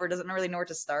step or doesn't really know where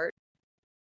to start?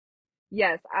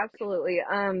 Yes, absolutely.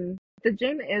 The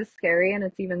gym is scary, and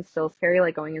it's even still scary,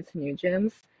 like going into new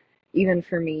gyms, even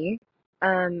for me.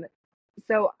 Um,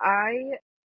 so I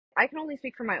can only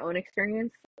speak from my own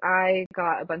experience. I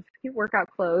got a bunch of cute workout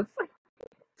clothes,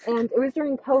 and it was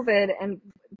during COVID, and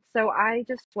so I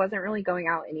just wasn't really going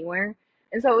out anywhere.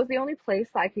 And so it was the only place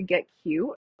that I could get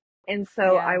cute. And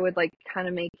so I Yeah. would like kind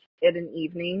of make it an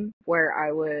evening where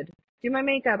I would do my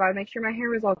makeup. I would make sure my hair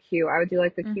was all cute. I would do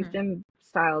like the cute Mhm. gym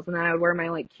styles, and then I would wear my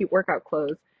like cute workout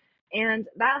clothes. And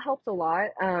that helped a lot.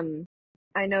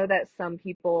 I know that some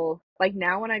people like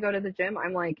now when I go to the gym,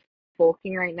 I'm like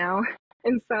bulking right now.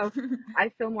 And so I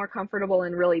feel more comfortable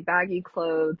in really baggy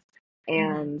clothes.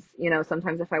 Mhm. And,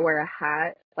 sometimes if I wear a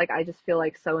hat, like I just feel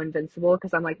like so invincible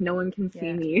because I'm like, no one can see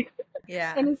Yeah. me. And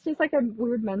Yeah. it's just like a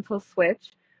weird mental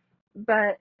switch.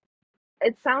 But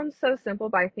it sounds so simple,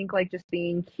 but I think like just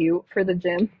being cute for the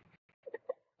gym,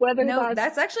 whether No, that's,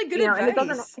 that's actually good and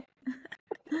advice.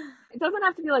 it doesn't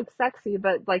have to be like sexy,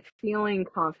 but like feeling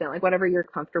confident, like whatever you're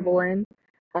comfortable Mhm.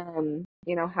 in.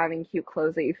 Having cute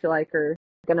clothes that you feel like are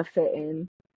gonna fit in,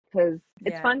 because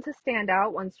it's Yeah. fun to stand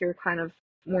out once you're kind of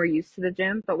more used to the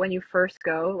gym. But when you first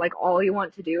go, like all you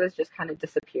want to do is just kind of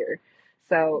disappear.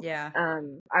 So, Yeah.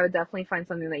 I would definitely find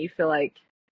something that you feel like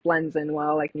blends in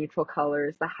well, like neutral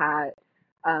colors, the hat,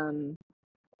 um,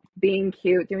 being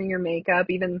cute, doing your makeup.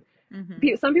 Even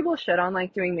Mhm. some people shit on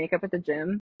like doing makeup at the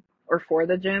gym or for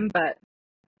the gym, but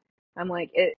I'm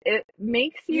like it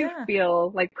makes you Yeah.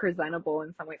 feel like presentable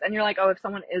in some ways. And you're like, oh, if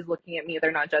someone is looking at me,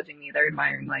 they're not judging me, they're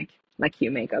admiring like my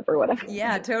cute makeup or whatever.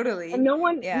 Yeah, And totally. no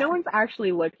Yeah. one's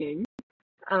actually looking.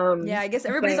 Yeah, I guess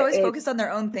everybody's But always it focused on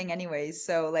their own thing anyways,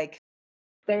 so like,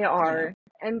 they you know. are.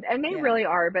 And they Yeah. really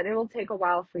are, but it'll take a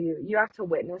while for you. You have to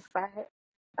witness that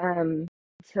um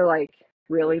to like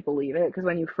really believe it, because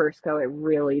when you first go, it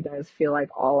really does feel like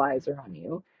all eyes are on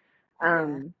you.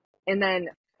 Yeah. And then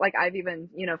like I've even,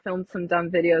 filmed some dumb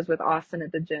videos with Austin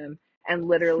at the gym, and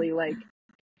literally like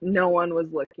no one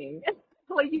was looking.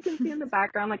 Like you can see in the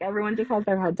background, like everyone just has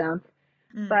their head down.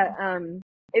 But Mm.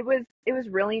 it was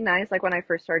really nice. Like when I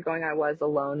first started going, I was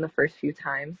alone the first few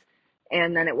times.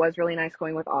 And then it was really nice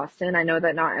going with Austin. I know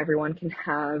that not everyone can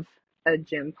have a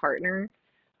gym partner.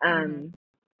 Mhm. Um,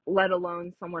 let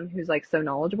alone someone who's like so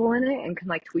knowledgeable in it and can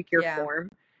like tweak your Yeah. form,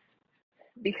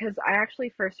 because I actually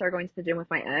first started going to the gym with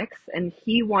my ex, and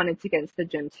he wanted to get into the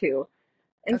gym too.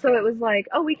 And so it Okay. was like,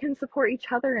 oh, we can support each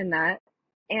other in that.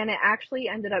 And it actually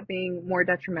ended up being more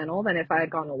detrimental than if I had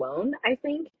gone alone, I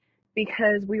think,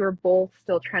 because we were both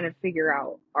still trying to figure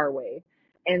out our way.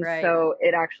 And Right. so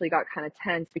it actually got kind of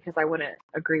tense because I wouldn't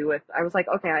agree with, I was like,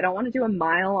 okay, I don't want to do a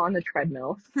mile on the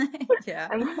treadmill. Yeah.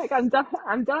 I'm like, I'm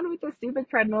done with the stupid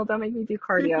treadmill. Don't make me do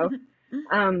cardio.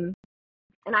 Um,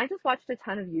 and I just watched a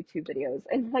ton of YouTube videos,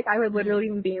 and like I would literally Mm.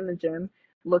 even be in the gym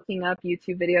looking up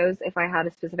YouTube videos if I had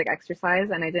a specific exercise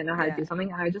and I didn't know how to do Yeah.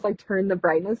 something. I would just like turn the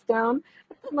brightness down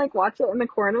and like watch it in the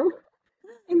corner.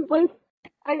 And like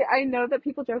I know that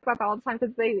people joke about that all the time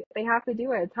because they have to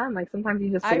do it a ton. Like sometimes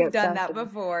you just I've forget done stuff. that And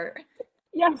before.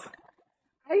 yes,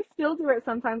 I still do it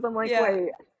sometimes. I'm like, Yeah.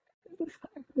 wait, this is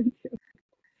what I really do.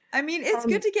 I mean, it's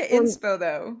good to get And inspo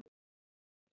though.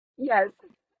 yes,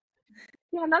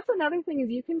 yeah, and that's another thing is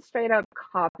you can straight up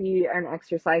copy an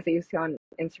exercise that you see on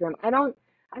Instagram. I don't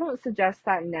suggest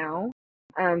that now,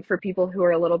 for people who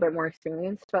are a little bit more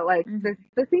experienced. But like Hmm.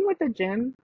 the thing with the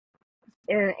gym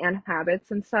and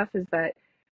habits and stuff is that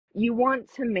you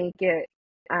want to make it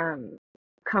um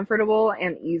comfortable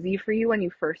and easy for you when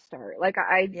you first start. Like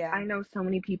I Yeah. know so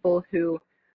many people who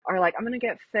are like, I'm gonna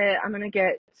get fit, I'm gonna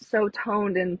get so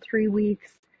toned in 3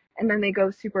 weeks, and then they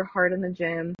go super hard in the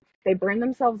gym. They burn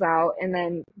themselves out, and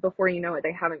then before you know it,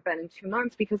 they haven't been in 2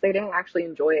 months because they didn't actually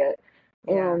enjoy it.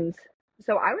 Yeah. And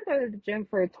so I would go to the gym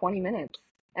for 20 minutes,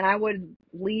 and I would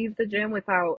leave the gym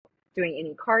without doing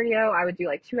any cardio. I would do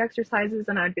like two exercises,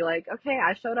 and I'd be like, okay,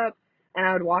 I showed up, and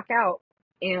I would walk out,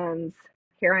 and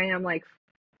here I am like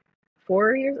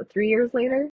 3 years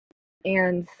later,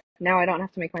 and now I don't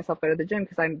have to make myself go to the gym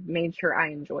because I made sure I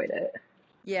enjoyed it.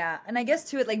 Yeah, and I guess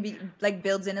too it like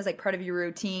builds in as like part of your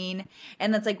routine,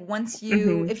 and that's like once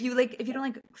you Hmm. if you don't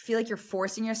like feel like you're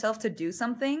forcing yourself to do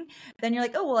something, then you're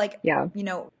like, oh well, like Yeah.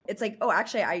 it's like, oh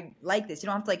actually I like this. You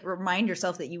don't have to like remind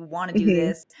yourself that you want to do Hmm.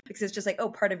 this because it's just like, oh,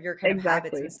 part of your kind of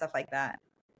habits and Exactly. stuff like that.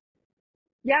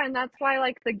 Yeah, and that's why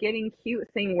like the getting cute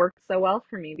thing worked so well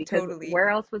for me because Totally. where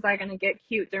else was I gonna get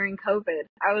cute during COVID?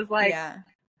 Yeah. I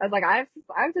was like, I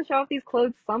have to show off these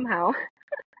clothes somehow.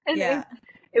 And Yeah.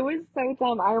 it was so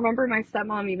dumb. I remember my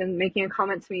stepmom even making a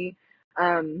comment to me,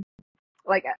 um,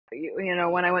 like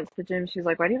when I went to the gym, she was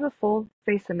like, "Why do you have a full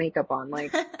face of makeup on?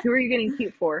 Like, who are you getting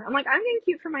cute for?" I'm like, "I'm getting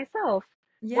cute for myself,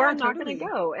 or Yeah, I'm not gonna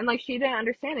totally. go." And like, she didn't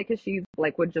understand it because she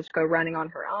like would just go running on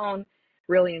her own,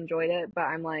 really enjoyed it. But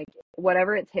I'm like,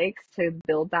 whatever it takes to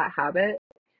build that habit,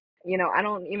 I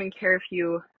don't even care if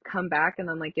you come back and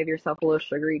then like give yourself a little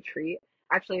sugary treat.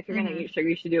 Actually, if you're gonna Hmm. eat sugar,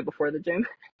 you should do it before the gym.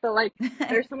 But like,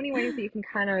 there's so many ways that you can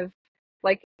kind of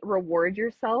like reward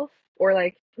yourself, or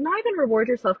like not even reward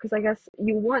yourself because I guess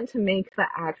you want to make the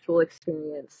actual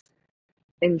experience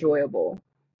enjoyable.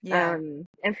 Yeah.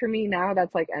 And for me now,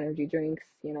 that's like energy drinks.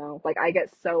 Like I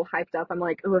get so hyped up. I'm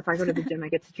like, oh, if I go to the gym, I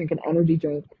get to drink an energy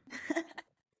drink.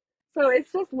 So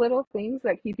it's just little things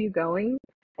that keep you going.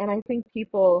 And I think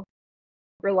people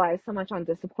rely so much on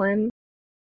discipline,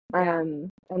 Yeah. and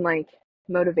like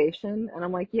motivation, and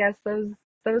I'm like, yes,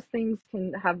 those things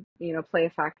can have, play a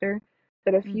factor,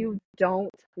 but if you Hmm.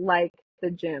 don't like the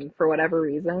gym for whatever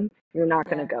reason, you're not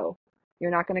going to Yeah. go.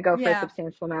 You're not going to go for a Yeah.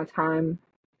 substantial amount of time.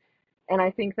 And I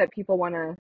think that people want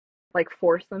to like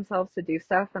force themselves to do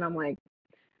stuff, and I'm like,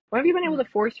 when have you been able Mm.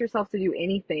 to force yourself to do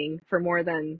anything for more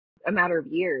than a matter of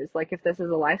years? Like if this is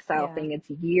a lifestyle Yeah. thing, it's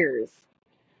years.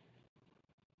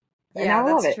 And Yeah, now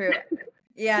I love that's it. true.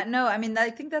 Yeah, no, I mean, I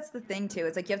think that's the thing too.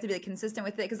 It's like you have to be like consistent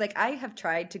with it because like I have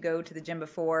tried to go to the gym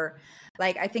before.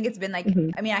 Like I think it's been like Hmm.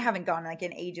 I mean, I haven't gone like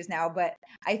in ages now, but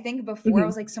I think before I Hmm.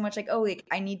 was like so much like, oh, like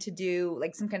I need to do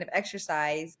like some kind of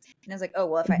exercise. And I was like, oh,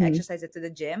 well, if I Hmm. exercise it to the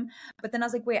gym. But then I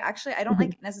was like, wait, actually, I don't Hmm.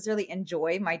 like necessarily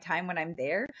enjoy my time when I'm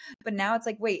there. But now it's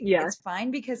like, wait, Yeah. it's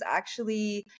fine because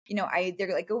actually, I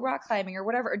either like go rock climbing or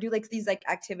whatever, or do like these like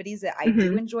activities that I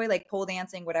do Hmm. enjoy, like pole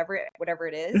dancing, whatever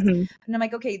it is. Hmm. And I'm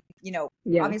like, okay,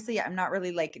 Yeah. obviously I'm not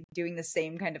really like doing the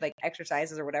same kind of like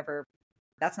exercises or whatever.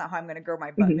 That's not how I'm going to grow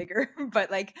my butt Hmm. bigger. But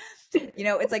like,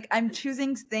 it's like I'm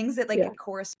choosing things that like Yeah.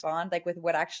 correspond like with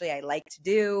what actually I like to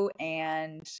do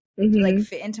and like Hmm.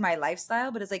 fit into my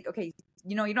lifestyle. But it's like, okay,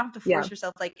 you don't have to Yeah. force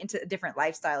yourself like into a different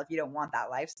lifestyle if you don't want that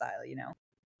lifestyle.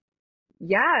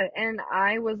 Yeah. And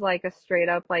I was like a straight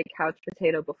up like couch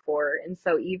potato before. And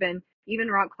so even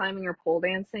rock climbing or pole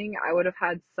dancing, I would have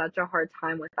had such a hard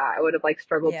time with that. I would have like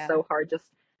struggled Yeah. so hard just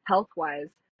health wise,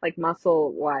 like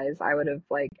muscle wise. I would have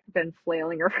like been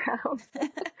flailing around.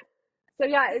 So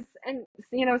yeah, and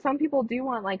some people do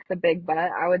want like the big butt.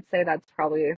 I would say that's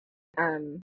probably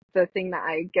um the thing that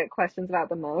I get questions about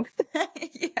the most.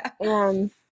 Yeah.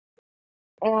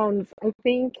 And I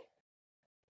think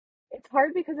it's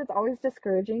hard because it's always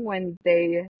discouraging when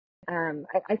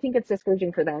I think it's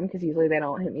discouraging for them because usually they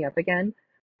don't hit me up again.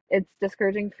 It's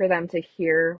discouraging for them to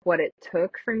hear what it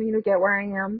took for me to get where I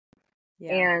am.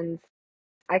 Yeah. And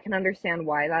I can understand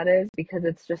why that is because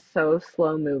it's just so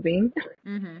slow moving.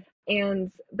 Hmm.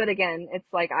 But again,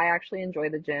 it's like I actually enjoy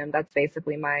the gym. That's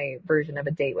basically my version of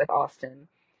a date with Austin.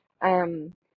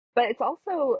 Um, but it's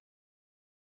also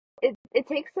it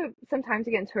takes some time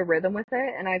to get into a rhythm with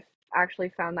it, and I've actually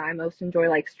found that I most enjoy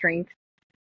like strength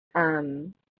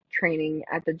um training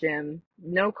at the gym.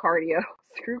 No cardio,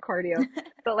 screw cardio,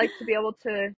 but like to be able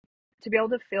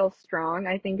to feel strong,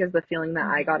 I think is the feeling that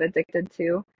I Hmm. got addicted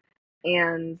to.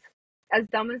 And as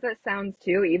dumb as it sounds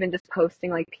too, even just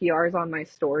posting like PRs on my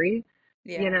story,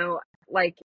 you Yeah. know,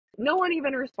 like no one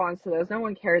even responds to those. No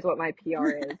one cares what my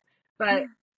PR is. But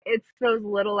it's those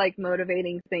little like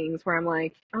motivating things where I'm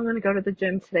like, I'm gonna go to the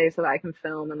gym today so that I can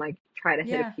film and like try to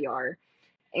hit a Yeah. PR.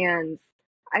 And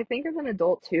I think as an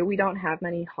adult too, we don't have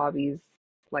many hobbies.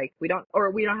 Like we don't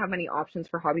have many options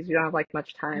for hobbies. We don't have like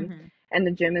much time. Hmm. And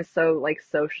the gym is so like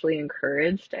socially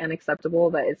encouraged and acceptable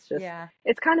that Yeah.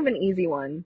 it's kind of an easy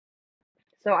one.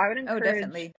 So I would Oh, encourage,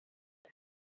 definitely.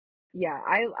 yeah,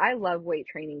 I love weight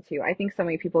training too. I think so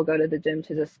many people go to the gym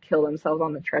to just kill themselves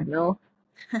on the treadmill.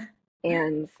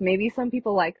 And maybe some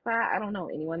people like that. I don't know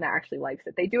anyone that actually likes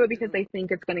it. They do it because they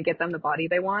think it's going to get them the body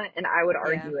they want, and I would Yeah.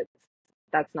 argue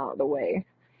that's not the way.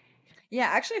 Yeah,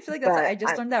 actually, I feel like I But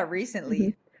just I learned that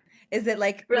recently. Is that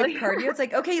like with really, cardio, it's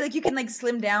like, okay, like you can like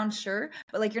slim down, sure,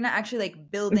 but like you're not actually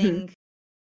like hmm, building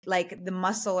like the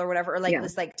muscle or whatever, or like yeah,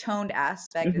 this like toned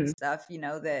aspect and hmm, stuff,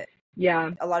 that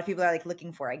yeah, a lot of people are like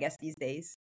looking for, I guess, these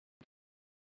days.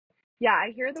 yeah.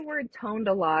 I hear the word toned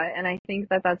a lot, and I think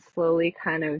that that's slowly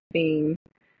kind of being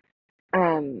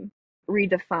um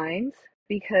redefined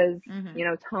because Hmm.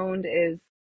 toned is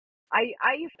I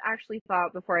actually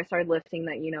thought before I started lifting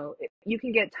that, you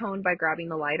can get toned by grabbing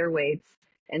the lighter weights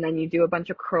and then you do a bunch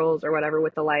of curls or whatever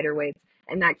with the lighter weights,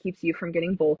 and that keeps you from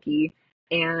getting bulky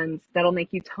and that'll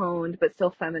make you toned but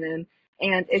still feminine.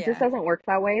 And it just Yeah. doesn't work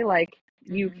that way. Like,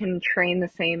 you Hmm. can train the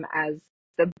same as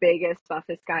the biggest,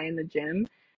 buffest guy in the gym,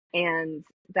 and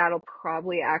that'll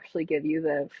probably actually give you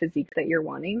the physique that you're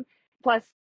wanting. Plus,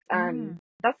 Mm.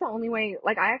 that's the only way.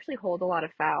 Like, I actually hold a lot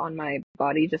of fat on my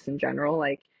body just in general.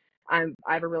 Like, I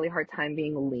have a really hard time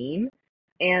being lean.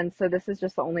 And so this is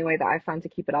just the only way that I found to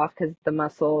keep it off, because the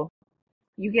muscle,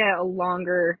 you get a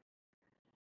longer,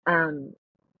 um,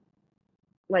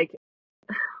 like,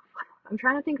 I'm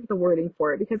trying to think of the wording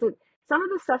for it because some of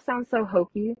the stuff sounds so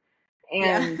hokey,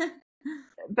 Yeah. and,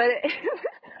 but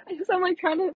so I'm like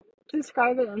trying to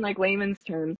describe it in like layman's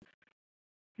terms.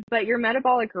 But your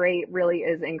metabolic rate really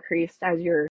is increased as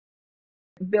you're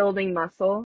building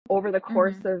muscle over the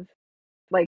course Hmm. of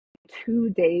like 2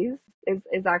 days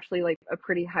is actually like a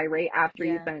pretty high rate after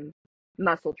you've Yeah. been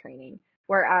muscle training.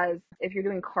 Whereas if you're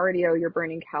doing cardio, you're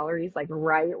burning calories like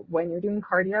right when you're doing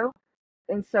cardio.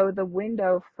 And so the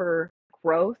window for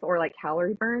growth or like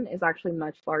calorie burn is actually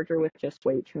much larger with just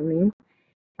weight training.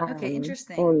 Okay,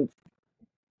 interesting. And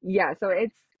yeah, so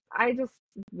I just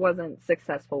wasn't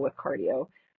successful with cardio.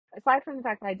 Aside from the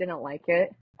fact that I didn't like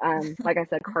it, like I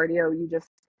said, cardio,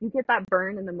 you get that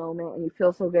burn in the moment and you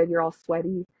feel so good, you're all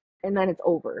sweaty, and then it's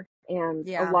over. And a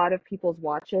Yeah. lot of people's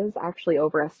watches actually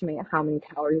overestimate how many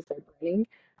calories they're burning.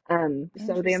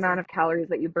 So the amount Interesting. of calories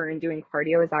that you burn doing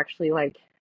cardio is actually like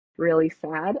really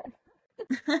sad.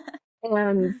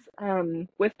 And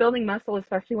with building muscle,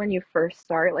 especially when you first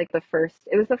start, like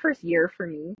it was the first year for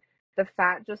me, the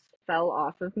fat just fell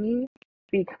off of me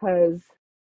because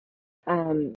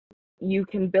um, you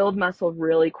can build muscle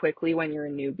really quickly when you're a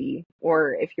newbie,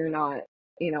 or if you're not,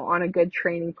 on a good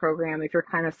training program, if you're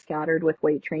kind of scattered with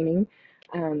weight training.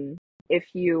 Um, if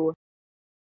you're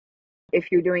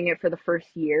doing it for the first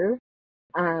year,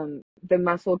 the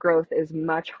muscle growth is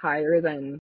much higher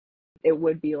than it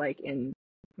would be like in,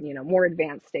 more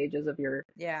advanced stages of your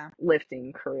Yeah.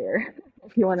 lifting career,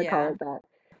 if you want to call Yeah. it that.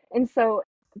 And so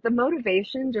the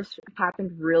motivation just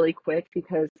happened really quick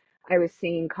because I was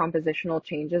seeing compositional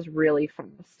changes really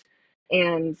fast.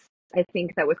 And I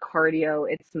think that with cardio,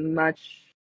 it's much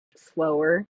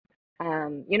slower.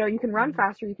 You can run Hmm.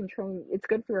 faster, you can train, it's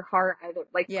good for your heart. I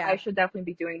Yeah. should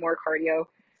definitely be doing more cardio,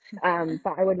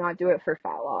 but I would not do it for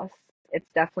fat loss. It's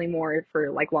definitely more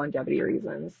for like longevity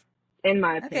reasons, in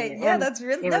my Okay. opinion. Yeah, And that's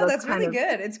really no, that's that's kind really of,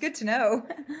 good. It's good to know.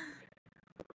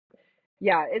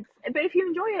 yeah, but if you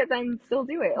enjoy it, then still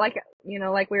do it. Like,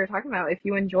 like we were talking about, if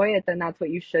you enjoy it, then that's what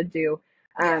you should do.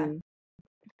 Yeah. Um,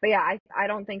 but yeah, I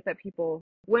don't think that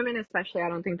women especially, I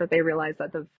don't think that they realize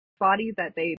that the body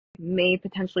that they may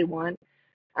potentially want,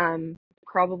 um,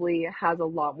 probably has a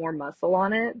lot more muscle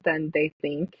on it than they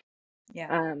think.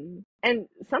 Yeah. And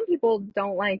some people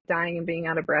don't like dying and being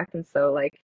out of breath, and so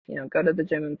like, go to the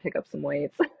gym and pick up some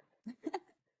weights.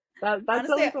 That's at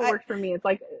Honestly, least what worked for me. It's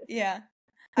like, yeah.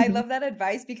 I love that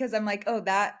advice because I'm like, oh,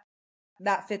 that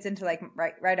fits into like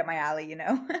right up my alley.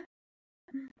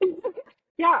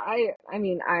 Yeah, I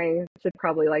mean, I should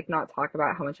probably like not talk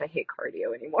about how much I hate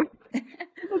cardio anymore.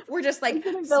 We're just I like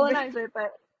shouldn't villainize it,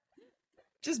 but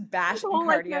just this bashing whole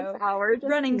like next cardio. hour just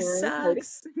Running mirrors cardio.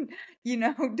 sucks. You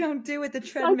know, don't do it. The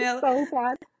Sucks treadmill. so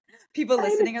bad. People I know,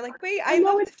 listening are like, wait, I I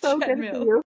know love it's the so good for treadmill.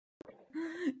 you.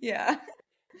 Yeah.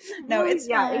 No, Really, it's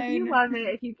yeah, if you fine. love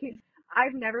it, if you can,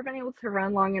 I've never been able to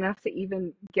run long enough to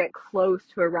even get close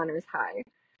to a runner's high,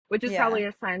 which is Yeah. probably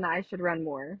a sign that I should run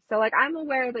more. So like I'm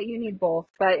aware that you need both,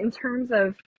 but in terms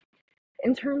of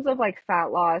like fat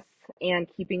loss and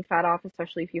keeping fat off,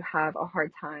 especially if you have a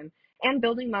hard time, and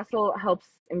building muscle helps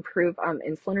improve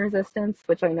insulin resistance,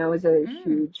 which I know is a Mm,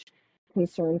 huge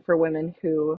concern for women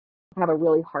who have a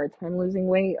really hard time losing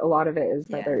weight. A lot of it is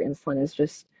that yeah. their insulin is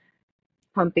just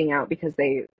pumping out because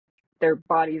their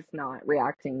body's not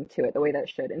reacting to it the way that it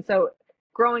should. And so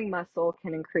growing muscle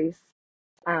can increase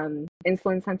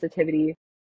insulin sensitivity.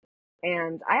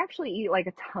 And I actually eat like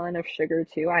a ton of sugar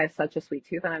too. I have such a sweet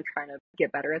tooth and I'm trying to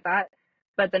get better at that.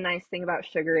 But the nice thing about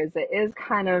sugar is it is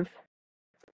kind of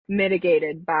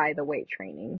mitigated by the weight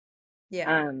training.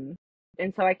 Yeah. Um,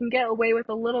 and so I can get away with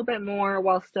a little bit more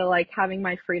while still like having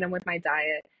my freedom with my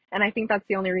diet. And I think that's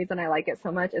the only reason I like it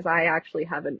so much is I actually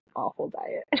have an awful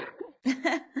diet.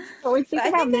 So it's But just I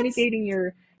about think that's mitigating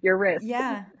your risk.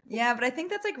 yeah. Yeah, but I think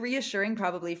that's like reassuring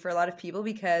probably for a lot of people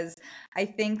because I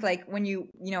think like when you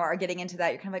know, are getting into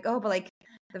that, you're kind of like, oh, but like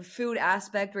the food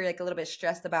aspect where you're like a little bit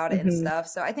stressed about it and Mhm. stuff.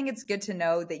 So I think it's good to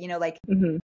know that, you know, like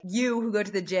Mhm. you who go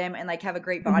to the gym and like have a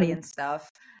great body Mhm. and stuff,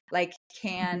 like Mhm.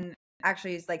 can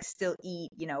actually just like still eat,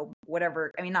 you know,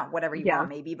 whatever. I mean, not whatever you Yeah. want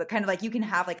maybe, but kind of like you can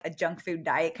have like a junk food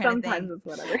diet kind of Sometimes thing. it's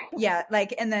whatever. Yeah,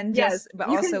 like and then Yes, just but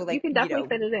you can also you like, can you definitely know,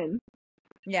 fit it in.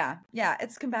 yeah, yeah,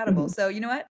 it's compatible. Mhm. So you know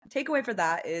what? Takeaway for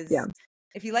that Yeah. is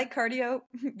if you like cardio,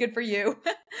 good for you.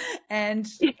 And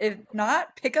if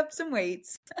not, pick up some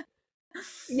weights.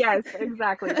 Yes,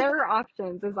 exactly. There are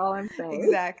options is all I'm saying.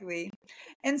 Exactly.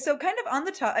 And so kind of on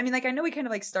the top, I mean, like I know we kind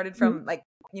of like started Mhm. from like,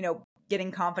 you know, getting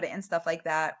confident and stuff like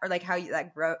that, or like how you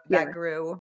that Yeah.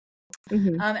 grew.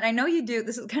 Mhm. And I know you do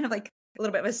this is kind of like a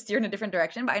little bit of a steer in a different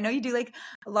direction, but I know you do like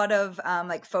a lot of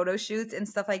like photo shoots and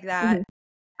stuff like that. Mhm.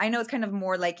 I know it's kind of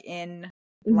more like in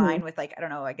Mhm. line with like I don't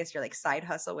know, I guess your like side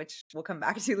hustle, which we'll come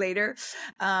back to later.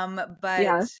 But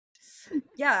Yeah.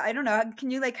 yeah, I don't know. Can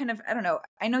you like kind of I don't know.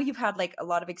 I know you've had like a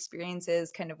lot of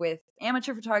experiences kind of with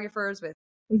amateur photographers, with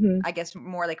Mhm. I guess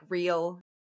more like real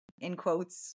in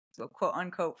quotes, so quote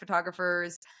unquote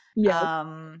photographers. Yes.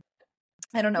 Um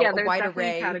I don't know, Yeah, a there's wide definitely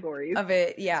array categories. of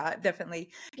it. Yeah, definitely.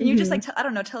 Can you just Mhm. like I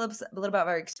don't know, tell us a little about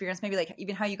our experience, maybe like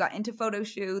even how you got into photo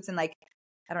shoots and like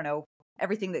I don't know,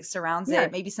 everything that surrounds Yeah.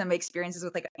 it. Maybe some experiences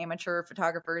with like amateur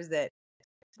photographers that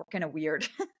were kind of weird.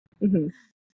 Mhm.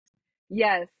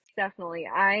 Yes, definitely.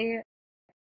 I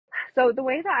So the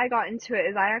way that I got into it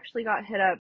is I actually got hit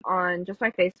up on just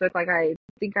my Facebook. Like I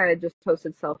think I had just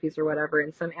posted selfies or whatever,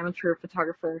 and some amateur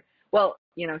photographer. Well,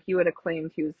 he would have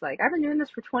claimed he was like, I've been doing this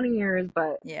for 20 years,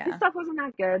 but his Yeah. stuff wasn't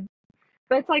that good.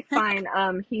 But it's like fine.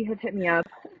 He had hit me up.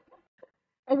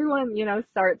 Everyone,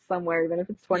 starts somewhere, even if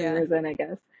it's 20 Yeah. years in, I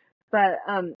guess. But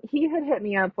he had hit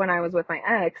me up when I was with my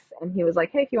ex, and he was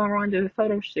like, "Hey, if you want to do a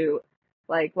photo shoot,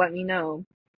 like, let me know."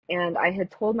 And I had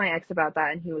told my ex about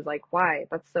that, and he was like, "Why?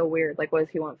 That's so weird. Like, what does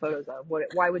he want photos of?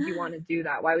 Why would you want to do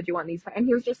that? Why would you want these?" And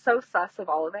he was just so sus of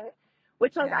all of it,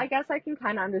 which, like, Yeah. I guess I can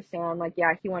kind of understand. Like,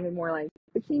 yeah, he wanted more like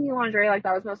bikini lingerie, like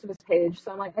that was most of his page.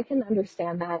 So I'm like, I can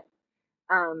understand that.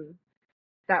 Um,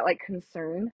 that like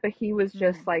concern, but he was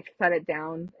just Mhm. like shut it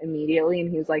down immediately, and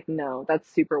he was like, "No, that's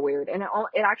super weird." And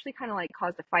it actually kind of like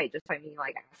caused a fight just by me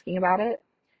like asking about it.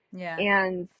 Yeah.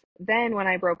 And then when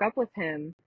I broke up with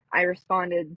him, I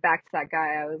responded back to that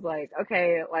guy. I was like,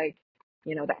 "Okay, like,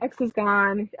 the ex is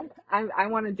gone. I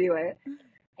want to do it."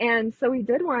 And so we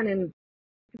did one, and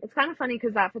it's kind of funny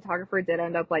because that photographer did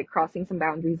end up like crossing some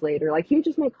boundaries later. Like he would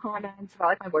just make comments about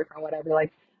like my boyfriend, whatever.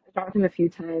 Like I dropped him a few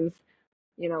times,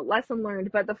 lesson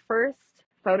learned. But the first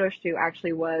photo shoot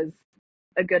actually was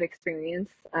a good experience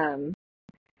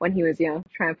when he was,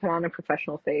 trying to put on a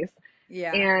professional face.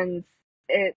 Yeah. And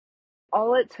it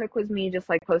all it took was me just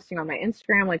like posting on my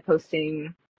Instagram, like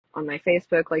posting on my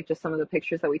Facebook, like just some of the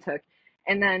pictures that we took.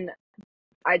 And then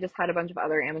I just had a bunch of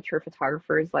other amateur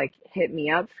photographers like hit me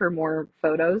up for more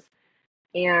photos.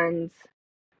 And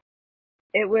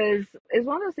it was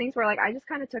one of those things where like I just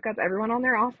kind of took up everyone on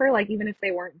their offer, like even if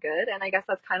they weren't good. And I guess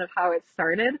that's kind of how it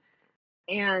started.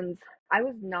 And I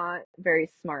was not very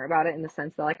smart about it in the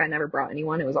sense that like I never brought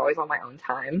anyone. It was always on my own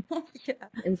time. Yeah.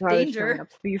 And so I was showing Danger. up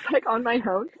to these like on my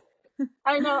own.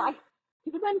 I know I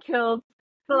could have been killed.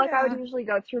 But like I would Yeah. usually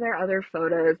go through their other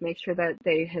photos, make sure that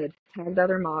they had tagged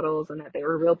other models and that they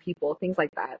were real people, things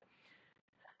like that.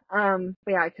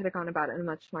 But yeah, I could have gone about it in a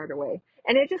much smarter way.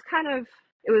 And it just kind of,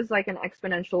 it was like an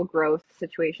exponential growth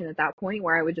situation at that point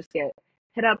where I would just get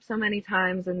hit up so many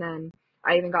times. And then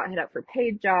I even got hit up for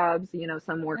paid jobs, you know,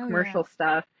 some more Oh yeah. commercial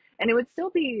stuff. And it would still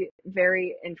be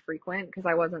very infrequent because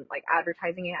I wasn't like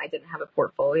advertising it. I didn't have a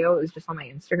portfolio. It was just on my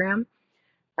Instagram.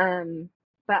 Um,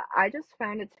 but I just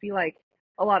found it to be like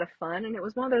a lot of fun. And it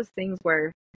was one of those things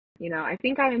where, you know, I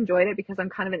think I enjoyed it because I'm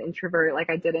kind of an introvert. Like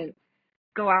I didn't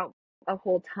go out a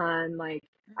whole ton. Like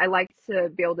I like to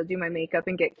be able to do my makeup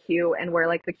and get cute and wear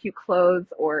like the cute clothes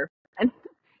or and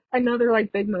another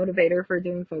like big motivator for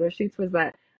doing photo shoots was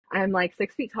that I'm like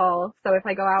 6 feet tall. So if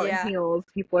I go out in Yeah. heels,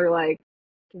 people are like,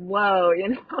 whoa, you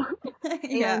know?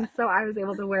 Yeah. And so I was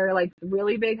able to wear like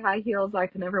really big high heels that I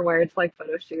could never wear to like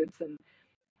photo shoots. And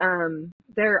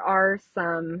there are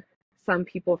some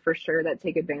people for sure that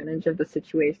take advantage of the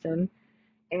situation.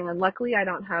 And luckily I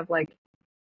don't have like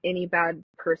any bad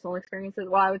personal experiences.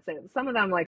 Well, I would say some of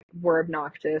them like were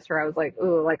obnoxious, or I was like,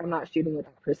 oh, like I'm not shooting with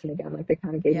that person again. Like they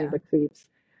kind of gave me Yeah. the creeps.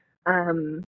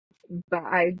 Um, but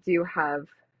I do have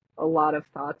a lot of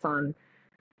thoughts on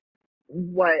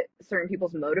what certain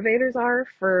people's motivators are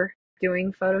for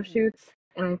doing photo Mhm. shoots,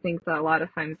 and I think that a lot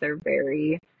of times they're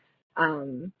very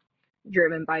um,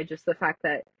 driven by just the fact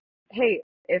that, hey,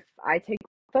 if I take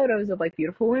photos of like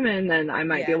beautiful women, then I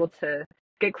might be Yeah. able to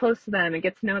get close to them and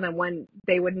get to know them when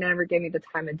they would never give me the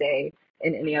time of day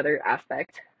in any other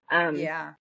aspect. Um,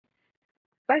 Yeah.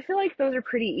 but I feel like those are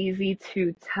pretty easy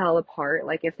to tell apart.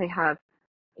 Like if they have,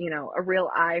 you know, a real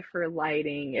eye for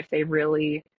lighting, if they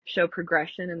really show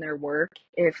progression in their work,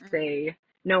 if Mhm. they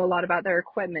know a lot about their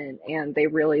equipment and they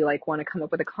really like want to come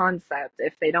up with a concept,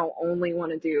 if they don't only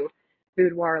want to do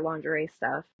boudoir lingerie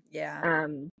stuff, Yeah.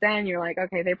 then you're like,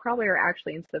 okay, they probably are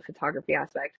actually into the photography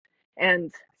aspect.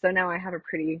 And so now I have a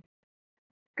pretty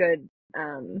good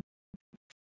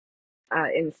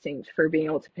instinct for being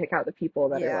able to pick out the people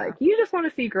that are like, Yeah. you just want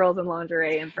to see girls in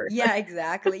lingerie in person. Yeah,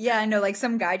 exactly. Yeah, I know. Like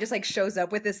some guy just like shows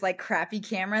up with this like crappy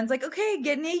camera and it's like, okay,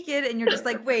 get naked. And you're just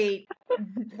like, wait,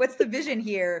 what's the vision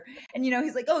here? And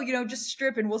he's like, oh, just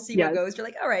strip and we'll see what Yes. goes. You're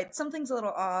like, all right, something's a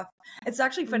little off. It's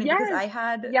actually funny because Yes. I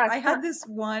had Yes. I had this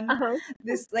one, Uh-huh.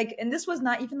 this like, and this was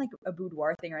not even like a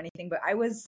boudoir thing or anything, but I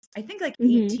think like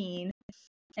Mm-hmm. 18,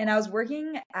 and I was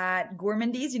working at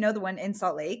Gourmandy's, the one in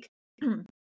Salt Lake.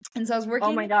 And so I was Oh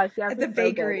my working gosh, yes, at the it's so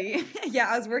good. bakery. Yeah,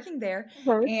 I was working there,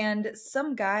 Uh-huh. and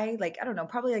some guy, like, I don't know,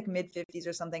 probably like mid 50s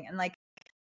or something, and like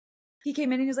he came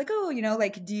in and he was like, "Oh,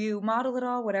 like, do you model at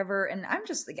all? Whatever." And I'm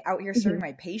just like out here Mm-hmm. serving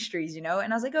my pastries, And I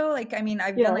was like, "Oh, like, I mean,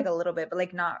 I've done Yeah. like a little bit, but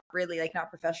like not really, like not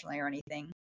professionally or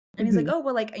anything." And he's like, Mm-hmm. "Oh,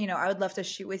 well, like, I would love to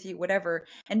shoot with you, whatever."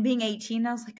 And being 18,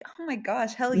 I was like, "Oh my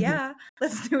gosh, hell Mm-hmm. yeah,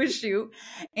 let's do a shoot."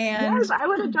 Yes, And I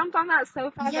would have jumped on that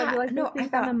so fast. I'd be yeah, like, they no, I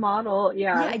think I'm a thought, model.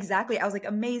 yeah, Yeah. exactly. I was like,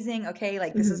 amazing. Okay,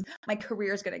 like this Mm-hmm. is my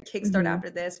career is gonna kickstart Mm-hmm. after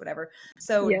this, whatever.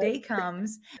 So Yes. day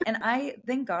comes, and I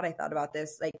thank God I thought about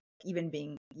this, like even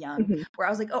being young, Mm-hmm. where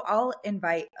I was like, oh, I'll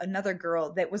invite another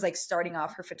girl that was like starting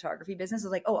off her photography business. I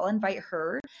was like, oh, I'll invite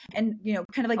her, and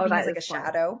kind of like Oh, being as that like is a smart.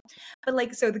 shadow. But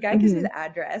like, so the guy gives me Mm-hmm. the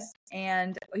address,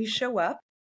 and we show up.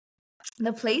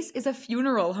 The place is a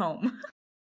funeral home,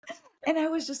 and I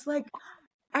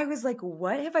was like,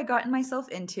 what have I gotten myself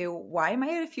into? Why am I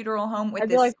at a funeral home with I'd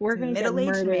be this like, we're gonna get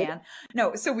middle-aged murdered. man?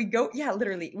 No, so we go, yeah,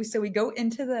 literally. So we go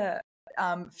into the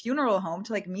funeral home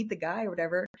to like meet the guy or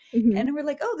whatever. Mm-hmm. And we're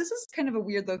like, oh, this is kind of a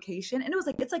weird location. And it was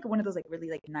like, it's like one of those like really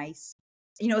like nice,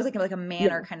 it was like a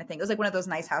manor Yeah. kind of thing. It was like one of those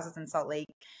nice houses in Salt Lake.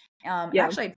 Yeah.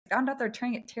 Actually, I found out they're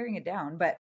tearing it down,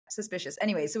 but suspicious.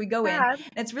 Anyway, so we go in Sad.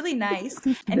 and it's really nice.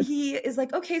 And he is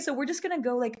like, okay, so we're just gonna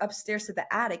go like upstairs to the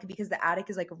attic because the attic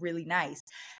is like really nice.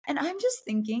 And I'm just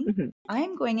thinking, Mm-hmm.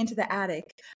 I'm going into the attic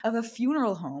of a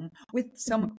funeral home with Mm-hmm.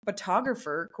 some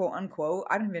photographer, quote unquote.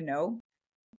 I don't even know.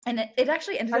 And it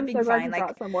actually ended up I'm being so glad fine. you Like,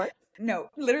 brought someone. no,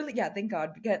 literally, yeah, thank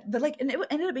God. But like, and it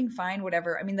ended up being fine,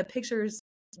 whatever. I mean, the pictures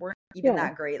weren't even Yeah.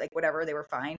 that great, like, whatever, they were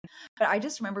fine. But I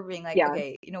just remember being like, Yeah.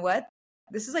 okay, you know what?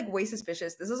 This is like way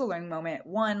suspicious. This is a learning moment.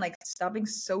 One, like, stop being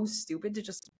so stupid to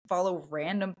just follow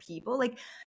random people. Like,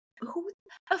 who,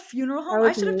 a funeral That home? I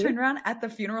was should have me. turned around at the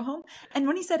funeral home. And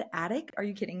when he said attic, are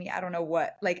you kidding me? I don't know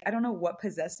what, like, I don't know what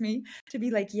possessed me to be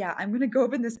like, yeah, I'm gonna go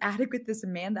up in this attic with this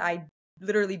man that I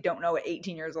literally don't know at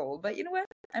 18 years old. But you know what?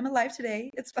 I'm alive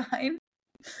today. It's fine.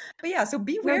 But yeah, so No,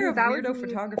 beware because of weirdo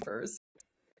photographers.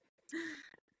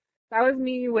 that was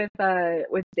me with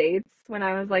dates when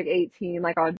I was like 18,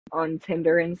 like on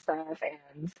Tinder and stuff.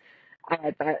 And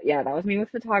that was me with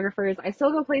photographers. I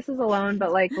still go places alone,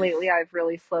 but like lately I've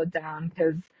really slowed down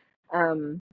because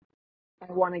um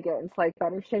I want to get into like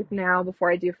better shape now before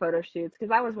I do photo shoots. Because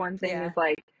that was one thing is Yeah.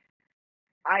 like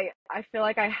I feel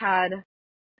like I had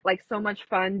like so much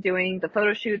fun doing the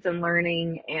photo shoots and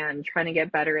learning and trying to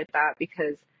get better at that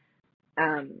because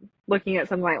looking at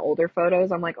some of my older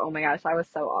photos, I'm like, oh my gosh, I was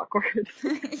so awkward.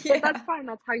 But that's Yeah. fine.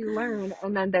 That's how you learn.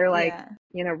 And then they're like,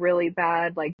 Yeah. really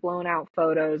bad, like blown out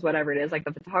photos, whatever it is. Like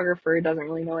the photographer doesn't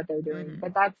really know what they're doing. Mhm.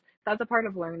 But that's a part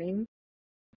of learning.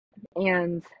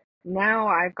 And now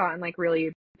I've gotten like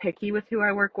really picky with who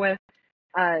I work with.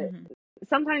 Uh, Mhm.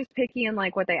 Sometimes picky in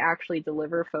like what they actually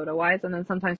deliver photo wise, and then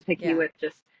sometimes picky Yeah. with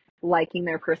just liking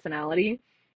their personality.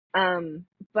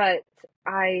 But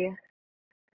I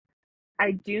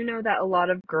I do know that a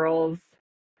lot of girls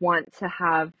want to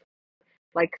have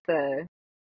like the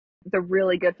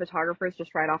really good photographers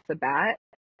just right off the bat.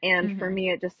 And for Mhm.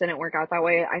 me, it just didn't work out that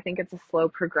way. I think it's a slow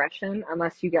progression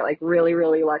unless you get like really,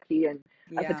 really lucky and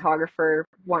a Yeah. photographer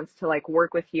wants to like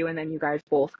work with you and then you guys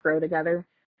both grow together.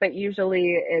 But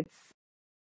usually it's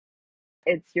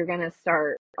you're gonna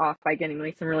start off by getting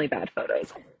like some really bad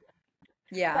photos. But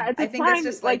Yeah. at I the think it's time,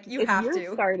 just like like you if have you're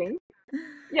to. starting,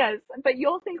 yes, but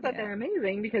you'll think that Yeah. they're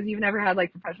amazing because you've never had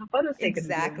like professional photos taken of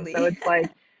you. And so Exactly. it's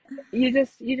like you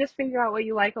just figure out what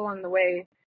you like along the way.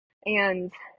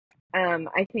 And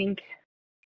I think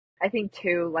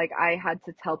too, like I had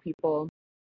to tell people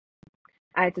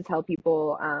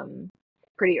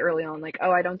pretty early on, like,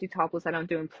 oh, I don't do topless, I don't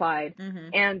do implied. Mhm.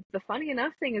 And the funny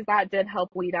enough thing is that did help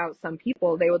weed out some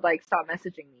people. They would like stop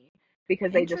messaging me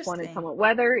because they just wanted Interesting. someone,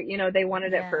 whether, they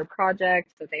wanted it for a Yeah. project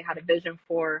that they had a vision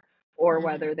for, or Mhm.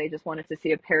 whether they just wanted to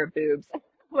see a pair of boobs,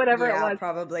 whatever it Yeah, was.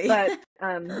 probably. But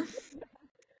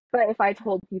but if I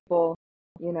told people,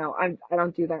 I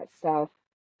don't do that stuff,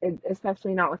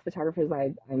 especially not with photographers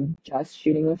I'm just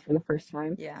shooting with for the first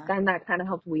time, Yeah. then that kind of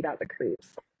helps weed out the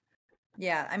creeps.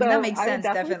 Yeah. I mean, that So makes I would sense,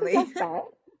 definitely definitely. suggest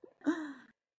that.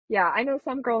 Yeah, I know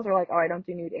some girls are like, oh, I don't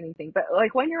do nude anything, but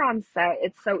like when you're on set,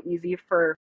 it's so easy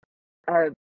for a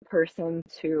person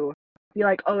to be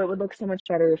like, oh, it would look so much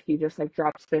better if you just like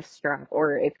dropped this strap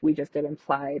or if we just did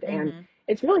implied. And Mhm.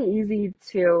 it's really easy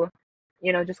to,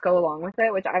 just go along with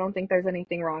it, which I don't think there's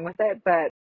anything wrong with it. But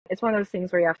it's one of those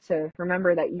things where you have to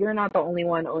remember that you're not the only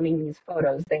one owning these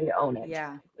photos, they own it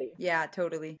Yeah. technically. Yeah,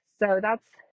 totally. So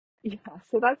yeah,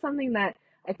 so that's something that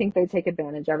I think they take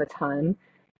advantage of a ton.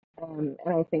 And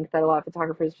I think that a lot of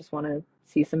photographers just want to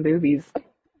see some boobies.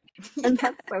 And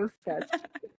Yeah. that's so sketch.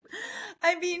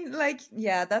 I mean, like,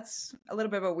 yeah, that's a little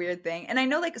bit of a weird thing. And I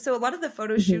know, like, so a lot of the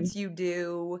photo Hmm. shoots you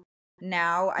do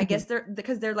now, I Hmm. guess they're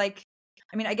because they're like,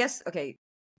 I mean, I guess, okay,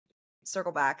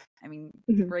 circle back. I mean,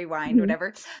 Hmm. rewind, Hmm.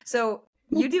 whatever. So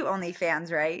you do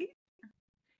OnlyFans, right?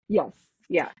 Yes.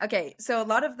 Yeah. Okay, so a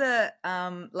lot of the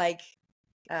like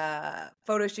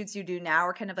photo shoots you do now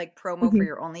are kind of like promo for Hmm.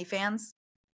 your OnlyFans,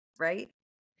 right?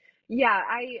 Yeah.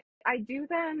 I do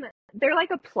them. They're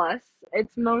like a plus.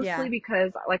 It's mostly Yeah.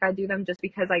 because like I do them just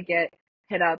because I get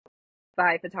hit up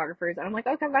by photographers and I'm like,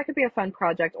 okay, that could be a fun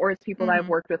project. Or it's people that I've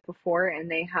Mm-hmm. worked with before and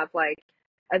they have like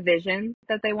a vision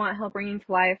that they want help bringing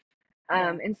to life. Yeah.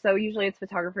 And so usually it's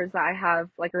photographers that I have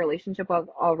like a relationship with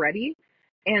already.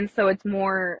 And so it's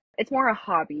more a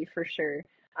hobby for sure.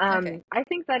 Okay. I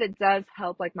think that it does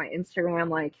help like my Instagram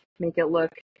like make it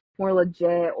look more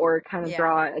legit or kind of Yeah.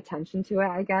 draw attention to it,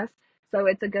 I guess. So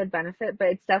it's a good benefit, but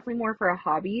it's definitely more for a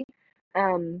hobby.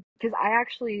 Because I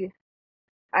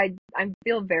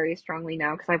feel very strongly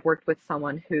now because I've worked with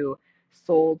someone who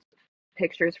sold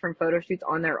pictures from photo shoots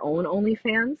on their own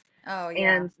OnlyFans, Oh,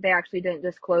 yeah. and they actually didn't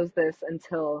disclose this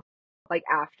until like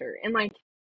after. And like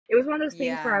it was one of those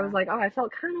things where I was Yeah. like, oh, I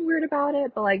felt kind of weird about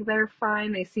it, but like they're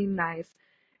fine, they seem nice.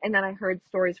 And then I heard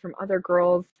stories from other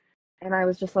girls, and I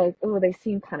was just like, oh, they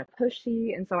seem kind of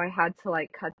pushy, and so I had to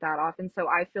like cut that off. And so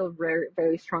I feel very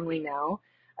very strongly now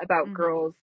about Mm-hmm.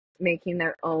 girls making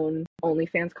their own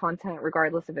OnlyFans content,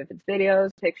 regardless of if it's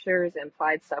videos, pictures,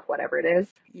 implied stuff, whatever it is.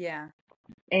 Yeah.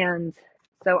 And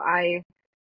so I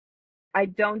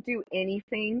don't do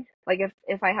anything like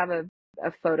if I have a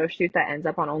photo shoot that ends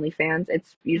up on OnlyFans,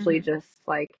 it's usually Mm-hmm. just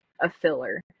like a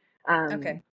filler. Um,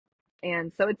 Okay.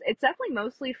 and so it's definitely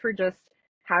mostly for just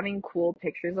having cool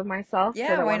pictures of myself so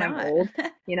Yeah, that why when I'm not? old,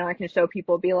 I can show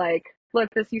people, be like, look,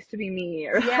 this used to be me,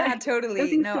 or Yeah, like this totally.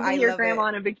 used No, to be I your love it. grandma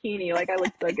in a bikini. Like I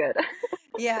look so good.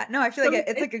 Yeah, no, I feel like So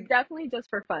it's it's like a definitely just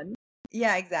for fun.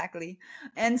 yeah, exactly.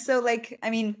 And so like, I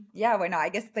mean, yeah, why not? I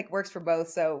guess it like works for both,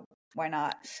 so why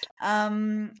not?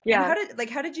 And Yeah.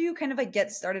 how did you kind of like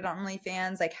get started on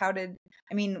OnlyFans? Like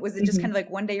I mean, was it just Hmm. kind of like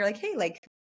one day you're like, "Hey, like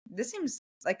this seems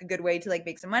like a good way to like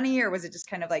make some money," or was it just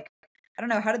kind of like I don't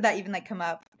know, how did that even like come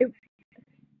up?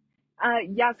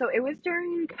 Yeah, so it was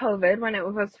during COVID when it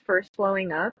was first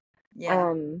blowing up. Yeah.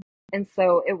 Um, and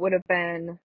so it would have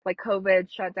been like COVID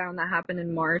shutdown that happened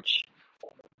in March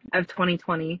of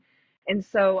 2020. And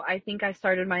so I think I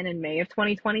started mine in May of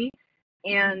 2020.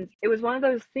 Mm-hmm. And it was one of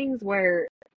those things where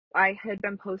I had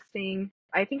been posting,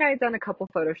 I think I had done a couple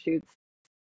photo shoots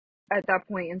at that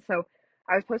point. And so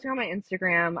I was posting on my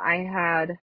Instagram.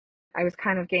 I was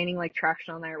kind of gaining like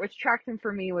traction on there, which traction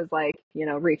for me was like,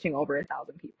 reaching over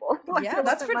 1,000 people. Like Yeah, it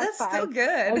wasn't much that's still high.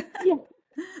 good. Yeah,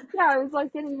 yeah, I was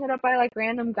like getting hit up by like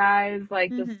random guys,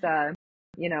 like just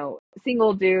Mm-hmm.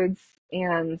 single dudes.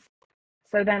 And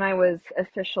so then I was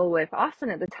official with Austin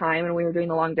at the time, and we were doing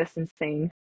the long distance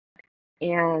thing.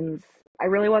 And I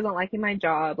really wasn't liking my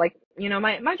job. Like,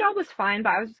 my job was fine, but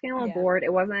I was just getting a little Yeah. bored.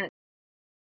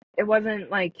 It wasn't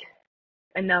like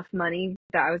enough money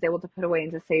that I was able to put away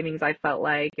into savings, I felt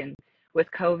like. And with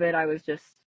COVID, I was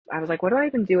like, what do I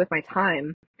even do with my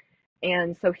time?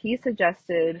 And so he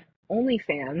suggested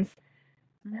OnlyFans.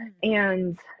 Mm.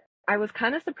 And I was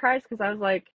kind of surprised because I was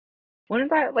like, wouldn't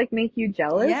that like make you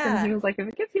jealous? And he Yeah. was like, if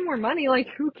it gives you more money, like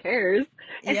who cares?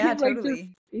 And Yeah, just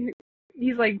totally.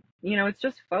 he's like, it's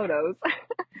just photos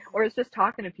or it's just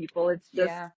talking to people. It's just,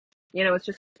 Yeah. it's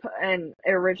just, and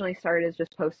it originally started as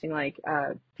just posting like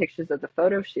pictures of the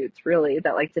photo shoots really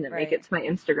that like didn't make Right. it to my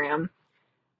Instagram.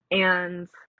 And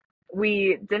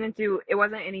we didn't do, it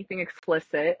wasn't anything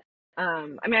explicit. I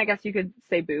mean, I guess you could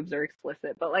say boobs are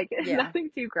explicit, but like Yeah. nothing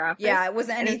too graphic. Yeah, it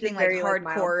wasn't And it was anything just like very like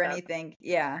mild hardcore or stuff. anything.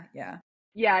 Yeah, yeah.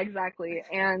 Yeah, exactly.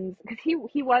 And because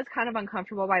he was kind of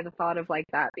uncomfortable by the thought of like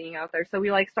that being out there. So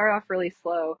we like started off really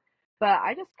slow, but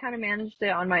I just kind of managed it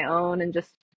on my own and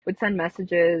just would send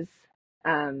messages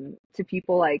to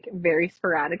people like very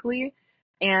sporadically.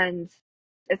 And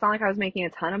it's not like I was making a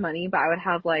ton of money, but I would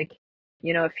have like,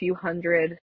 a few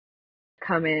hundred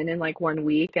come in like 1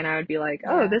 week, and I would be like,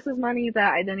 oh, Yeah. this is money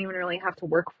that I didn't even really have to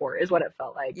work for, is what it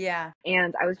felt like. Yeah.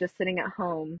 And I was just sitting at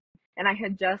home, and I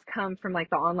had just come from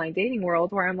like the online dating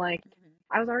world where I'm like, Mhm.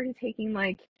 I was already taking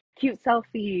like cute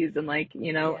selfies and like,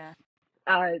 Yeah.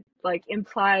 like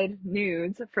implied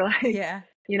nudes for like, Yeah.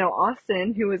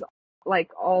 Austin, who was like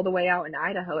all the way out in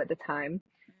Idaho at the time.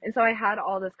 And so I had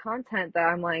all this content that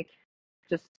I'm like,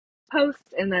 just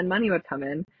post and then money would come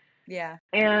in. Yeah.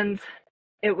 And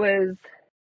it was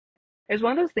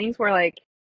one of those things where like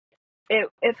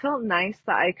it felt nice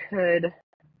that I could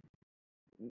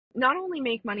not only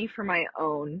make money for my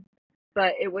own,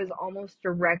 but it was almost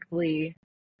directly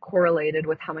correlated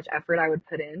with how much effort I would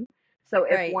put in. So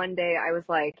if Right. one day I was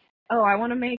like, oh, I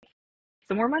want to make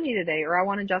some more money today, or I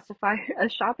want to justify a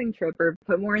shopping trip or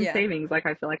put more in Yeah. savings, like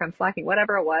I feel like I'm slacking,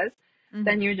 whatever it was,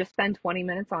 then Hmm. you would just spend 20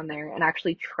 minutes on there and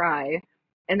actually try,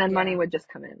 and then money Yeah. would just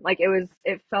come in. Like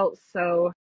it felt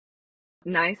so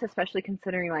nice, especially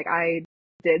considering like I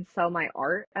did sell my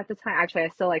art at the time. Actually, I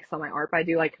still like sell my art, but I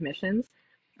do like commissions.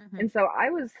 Hmm. And so I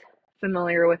was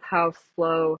familiar with how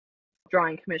slow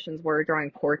drawing commissions were,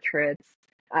 drawing portraits.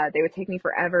 They would take me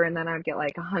forever, and then I'd get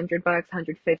like $100,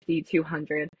 150,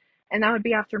 200, and that would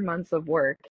be after months of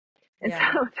work. And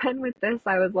Yeah. so then with this,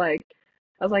 I was like,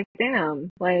 damn,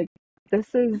 like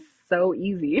this is so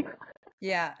easy.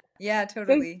 Yeah. Yeah, So it's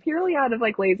totally. purely out of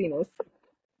like laziness.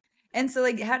 And so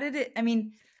like how did it, I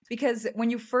mean, because when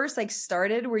you first like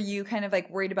started, were you kind of like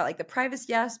worried about like the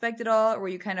privacy aspect at all? Or were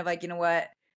you kind of like, you know what, I'm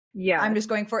Yes, just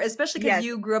going for it, especially because yes,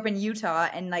 you grew up in Utah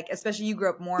and like especially you grew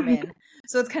up Mormon.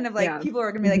 So it's kind of like yeah, people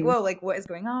are gonna be like, hmm, whoa, like what is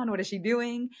going on? What is she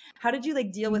doing? How did you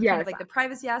like deal with kind of yes. like the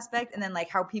privacy aspect and then like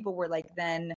how people were like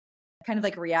then kind of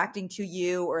like reacting to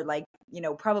you or like,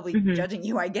 probably Hmm. judging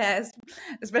you, I guess,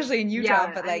 especially in Utah.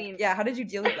 Yeah, But I like, mean, yeah, how did you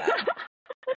deal with that?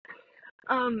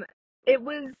 um, it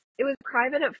was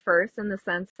private at first in the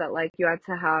sense that like you had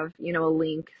to have, a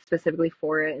link specifically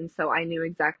for it, and so I knew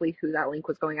exactly who that link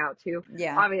was going out to.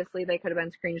 Yeah. Obviously, they could have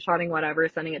been screenshotting whatever,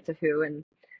 sending it to who, and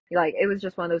like it was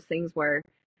just one of those things where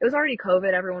it was already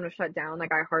COVID, everyone was shut down.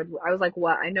 Like I was like,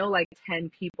 what? I know like 10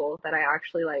 people that I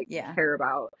actually like Yeah. care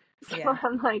about. So Yeah.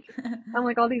 I'm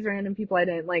like all these random people I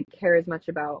didn't like care as much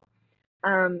about.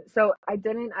 So I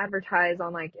didn't advertise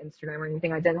on like Instagram or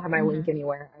anything. I didn't have my link Hmm.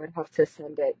 anywhere. I would have to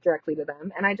send it directly to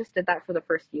them. And I just did that for the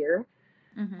first year.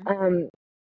 Hmm. Um,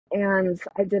 and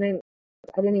I didn't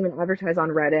even advertise on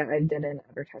Reddit. I didn't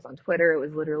advertise on Twitter. It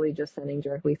was literally just sending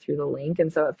directly through the link.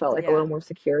 And so it felt like a Yeah. little more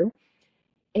secure.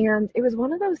 And it was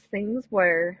one of those things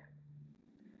where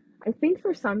I think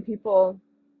for some people,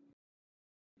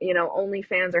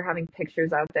 OnlyFans are having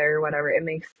pictures out there or whatever, it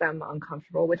makes them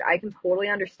uncomfortable, which I can totally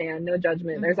understand. No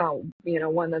judgment. There's Hmm.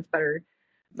 not, one that's better.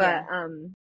 But Yeah.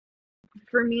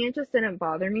 for me, it just didn't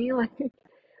bother me.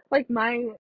 Like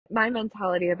my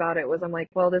mentality about it was, I'm like,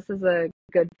 well, this is a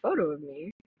good photo of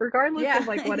me, regardless Yeah. of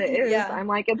like what it is. Yeah. I'm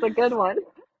like, it's a good one.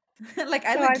 Like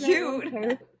I So look I didn't really cute.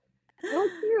 care. It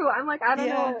looks cute. I'm like, I don't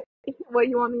know Yeah. what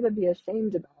you want me to be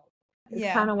ashamed about. is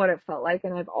Yeah. kind of what it felt like.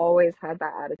 And I've always had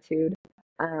that attitude,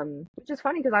 which is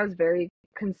funny because I was very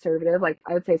conservative, like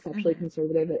I would say sexually Hmm.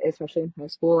 conservative, especially in high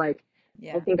school. Like I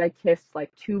Yeah. think I kissed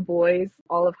like two boys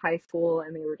all of high school,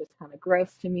 and they were just kind of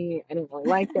gross to me. I didn't really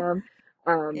like them.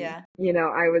 Yeah.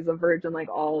 I was a virgin like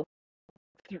all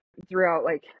throughout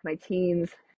like my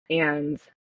teens, and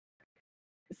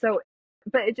so,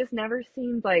 but it just never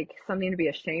seemed like something to be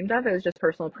ashamed of. It was just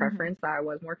personal Hmm. preference that I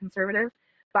was more conservative.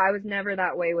 But I was never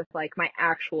that way with like my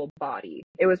actual body.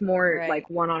 It was more Right. like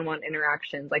one-on-one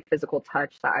interactions, like physical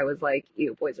touch, that I was like,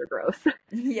 ew, boys are gross.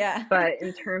 Yeah. But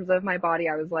in terms of my body,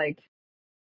 I was like,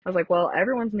 well,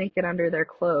 everyone's naked under their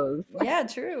clothes. Yeah,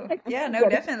 true. Like, I Yeah, don't no, get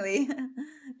it. definitely.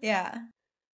 Yeah.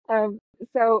 Um,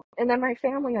 and then my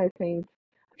family, I think,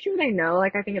 I'm sure they know.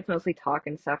 Like, I think it's mostly talk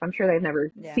and stuff. I'm sure they've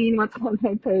never Yeah. seen what's on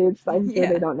my page, so I'm sure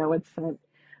they Yeah. don't know what's sent.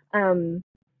 Um,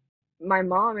 my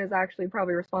mom is actually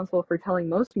probably responsible for telling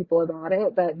most people about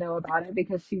it that know about it,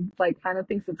 because she like kind of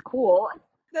thinks it's cool.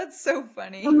 That's so I'm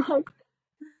funny. like,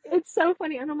 it's so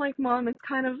funny, and I'm like, Mom,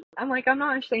 I'm like, I'm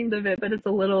not ashamed of it, but it's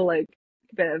a little like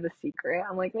bit of a secret.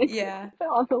 I'm like, maybe Yeah. keep it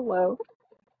on the low.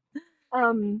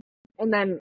 Um, and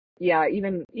then yeah,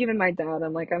 even my dad,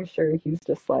 I'm like, I'm sure he's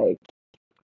just like,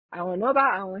 I don't know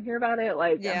about it, I don't want to hear about it.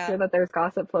 Like, I'm sure Yeah. that there's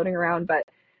gossip floating around, but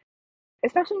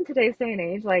especially in today's day and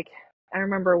age, like I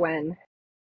remember when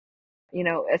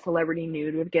a celebrity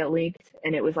nude would get leaked,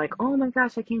 and it was like, oh my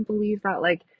gosh, I can't believe that.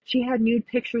 Like, she had nude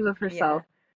pictures of Yeah. herself.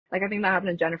 Like, I think that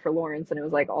happened to Jennifer Lawrence, and it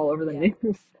was like all over the Yeah.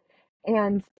 news.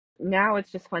 And now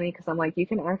it's just funny because I'm like, you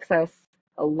can access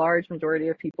a large majority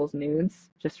of people's nudes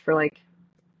just for like,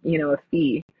 a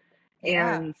fee.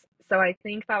 Yeah. And so I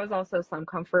think that was also some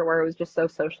comfort where it was just so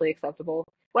socially acceptable.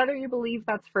 Whether you believe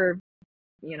that's for,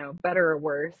 better or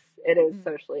worse, it is Mm.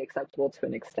 socially acceptable to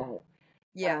an extent.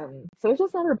 Yeah. So it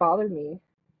just never bothered me.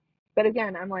 But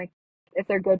again, I'm like, if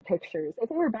they're good pictures, if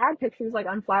they were bad pictures, like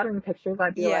unflattering pictures,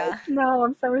 I'd be like, Yeah. no,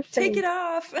 I'm so Take ashamed. it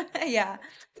off. Yeah.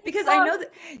 Take Because it I off. know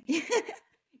that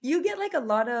you get like a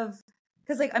lot of,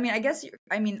 because like, I mean, I guess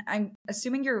I mean, I'm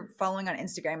assuming you're following on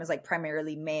Instagram is like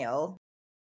primarily male,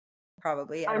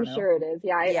 probably. I I'm don't know. sure it is.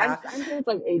 Yeah, I'm Yeah. I'm sure it's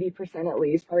like 80% at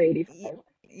least, or Y- 85.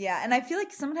 Yeah. And I feel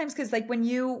like sometimes, because like when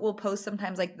you will post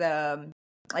sometimes like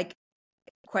like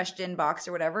question box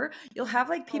or whatever, you'll have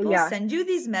like Oh people yeah, send you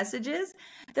these messages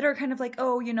that are kind of like,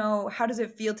 oh, how does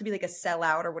it feel to be like a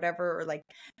sellout or whatever, or like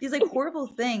these like horrible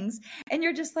things. And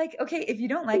you're just like, okay, if you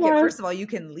don't like it, yeah. first of all, you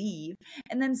can leave.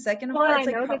 And then second of Well, all, and I it's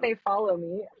like, know that they follow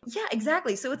me. yeah,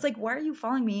 exactly. So it's like, why are you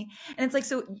following me? And it's like,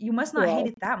 so you must not Yeah. hate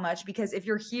it that much, because if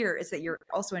you're here, it's that you're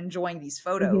also enjoying these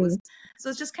photos. Hmm. So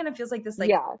it just kind of feels like this, like,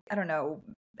 Yeah. I don't know,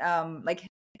 like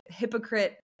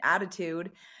hypocrite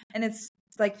attitude. And it's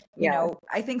like, Yeah.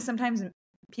 I think sometimes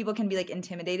people can be like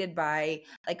intimidated by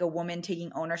like a woman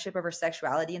taking ownership of her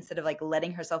sexuality instead of like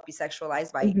letting herself be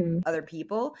sexualized by Hmm. other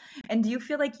people. And do you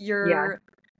feel like Yeah.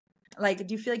 do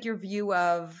you feel like your view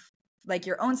of like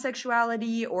your own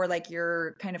sexuality or like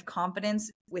your kind of confidence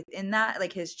within that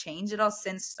like has changed at all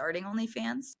since starting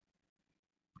OnlyFans?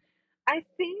 I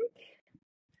think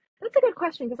that's a good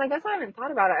question, because I guess I haven't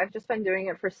thought about it. I've just been doing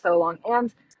it for so long,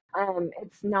 and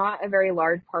it's not a very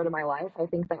large part of my life. I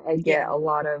think that I get Yeah. a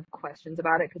lot of questions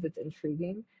about it because it's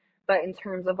intriguing. But in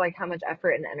terms of like how much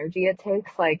effort and energy it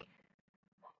takes, like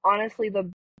honestly,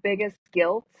 the biggest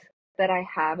guilt that I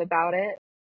have about it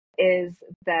is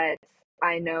that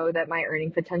I know that my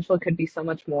earning potential could be so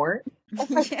much more if I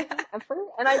put Yeah. in effort,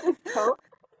 and I just don't.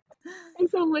 And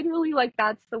so literally, like,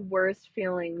 that's the worst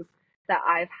feelings that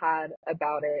I've had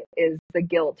about it, is the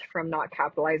guilt from not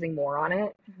capitalizing more on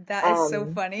it. That is so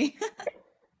Um, funny.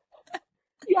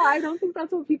 yeah, I don't think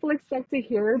that's what people expect to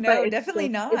hear, but No, it's definitely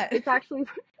just not. it's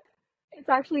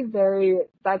actually very,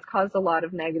 that's caused a lot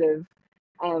of negative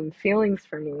feelings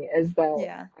for me, is that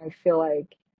Yeah. I feel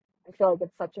like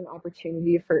it's such an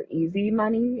opportunity for easy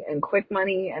money and quick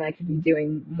money, and I could be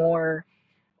doing more,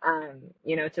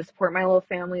 to support my little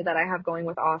family that I have going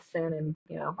with Austin,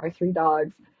 and our three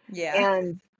dogs. Yeah.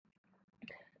 And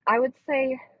I would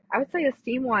say,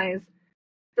 esteem wise,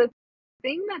 the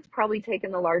thing that's probably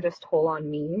taken the largest toll on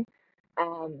me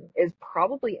is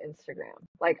probably Instagram.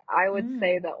 Like, I would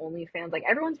say Mm. that OnlyFans, like,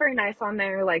 everyone's very nice on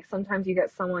there. Like, sometimes you get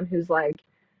someone who's like,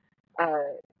 uh,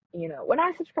 when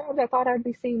I subscribed, I thought I'd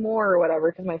be seeing more or whatever,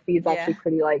 because my feed's actually Yeah.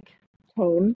 pretty like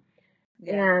tame.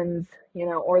 Yeah. And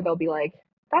or they'll be like,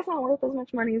 that's not worth as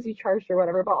much money as you charged or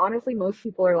whatever. But honestly, most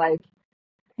people are like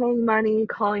paying money,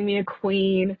 calling me a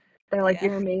queen. They're like, Yeah.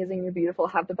 you're amazing, you're beautiful,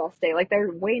 have the best day. Like,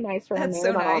 they're way nicer on That's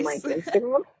there so than on nice. like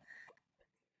Instagram.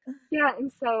 Yeah,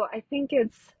 and so I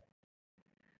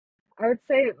would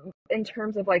say, in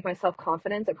terms of like my self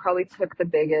confidence, it probably took the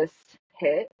biggest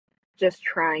hit. just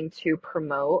trying to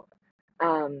promote,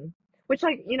 which,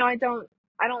 like, you know, I don't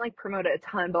like promote it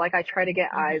a ton, but like I try to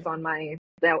get eyes Mm-hmm. on my, you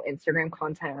know, Instagram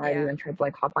content. I Yeah. even tried to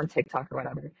like hop on TikTok or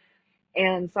whatever.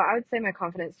 And so I would say my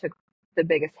confidence took the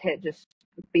biggest hit just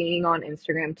being on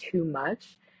Instagram too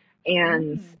much.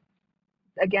 And Mm.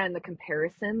 again, the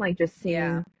comparison, like just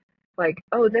Yeah. seeing like,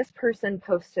 oh, this person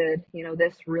posted, you know,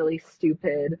 this really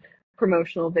stupid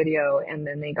promotional video, and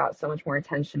then they got so much more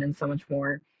attention and so much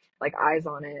more like eyes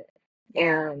on it.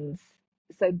 Yeah. And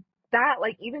so that,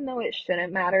 like, even though it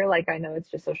shouldn't matter, like, I know it's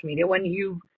just social media, when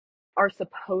you are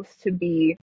supposed to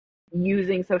be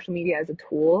using social media as a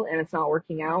tool and it's not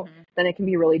working out, Mm-hmm. then it can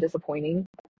be really disappointing.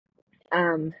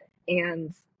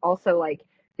 And also, like,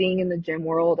 being in the gym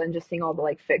world and just seeing all the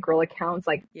like fit girl accounts,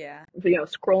 like, Yeah. you know,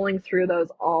 scrolling through those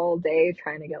all day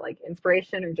trying to get like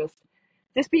inspiration, or just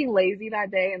being lazy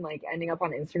that day and like ending up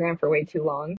on Instagram for way too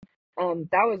long.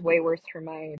 That was way worse for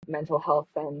my mental health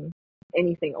than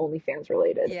anything OnlyFans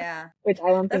related, Yeah. which I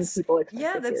don't think That's people expect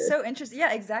yeah, to that's hear. so interesting.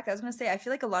 Yeah, exactly. I was gonna say I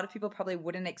feel like a lot of people probably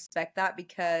wouldn't expect that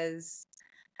because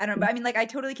I don't know, but I mean like I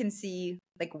totally can see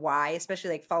like why, especially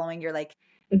like following your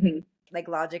Mm-hmm. like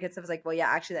logic and stuff. It's like, well, yeah,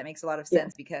 actually that makes a lot of Yeah.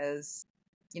 sense because,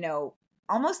 you know,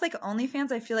 almost like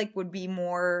OnlyFans I feel like would be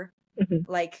more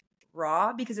Mm-hmm. like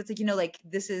raw because it's like, you know, like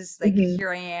this is like Mm-hmm.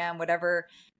 here I am, whatever.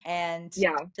 And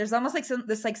Yeah. there's almost like some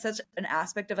this like such an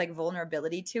aspect of like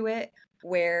vulnerability to it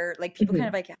where like people kind Mm-hmm.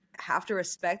 of like have to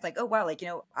respect like, oh wow, like, you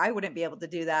know, I wouldn't be able to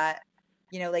do that.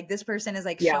 You know, like this person is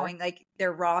like Yeah. showing like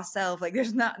their raw self, like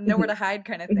there's not nowhere Mm-hmm. to hide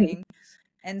kind of Mm-hmm. thing.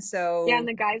 And Yeah, and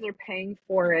so the guys are paying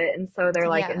for it, and so they're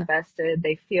like yeah, invested.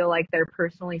 They feel like they're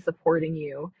personally supporting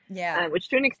you, yeah, which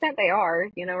to an extent they are,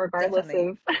 you know, regardless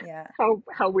definitely. of Yeah.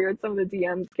 how weird some of the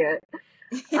DMs get.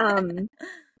 Um,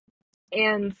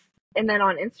 and and then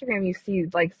on Instagram, you see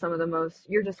like some of the most.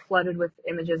 You're just flooded with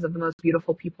images of the most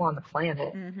beautiful people on the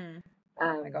planet. Mm-hmm.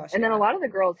 Oh my gosh, And then a yeah. lot of the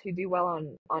girls who do well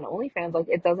on OnlyFans, like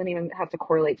it doesn't even have to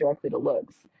correlate directly to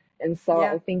looks. And so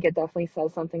I Yeah. think it definitely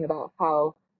says something about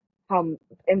how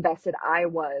invested I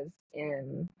was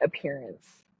in appearance,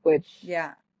 which,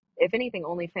 Yeah. if anything,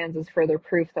 OnlyFans is further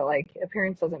proof that like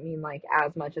appearance doesn't mean like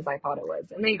as much as I thought it was.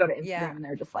 And then you go to Yeah. Instagram and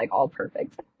they're just like all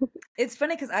perfect. It's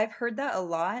funny because I've heard that a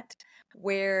lot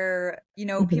where, you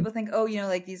know, Mm-hmm. people think, oh, you know,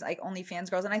 like these like OnlyFans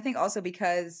girls. And I think also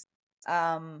because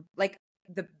like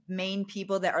the main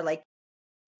people that are like,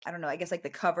 I don't know, I guess like the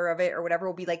cover of it or whatever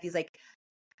will be like these like,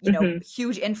 you know, Mm-hmm.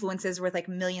 huge influencers with like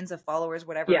millions of followers,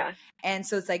 whatever. Yeah. And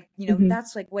so it's like, you know, Mm-hmm.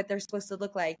 that's like what they're supposed to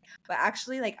look like. But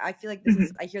actually, like, I feel like this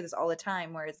is, Mm-hmm. I hear this all the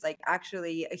time where it's like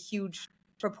actually a huge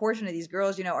proportion of these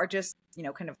girls, you know, are just, you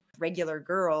know, kind of regular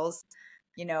girls,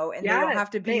 you know, and they don't Yeah, have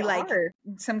to they be like are.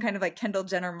 some kind of like Kendall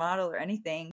Jenner model or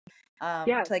anything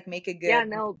Yeah. to like make a Yeah,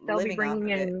 good and living off of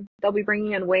it. they'll be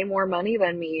bringing in way more money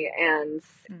than me, and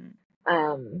Mm,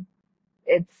 um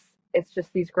it's it's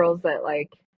just these girls that like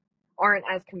aren't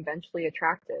as conventionally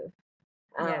attractive.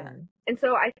 yeah. And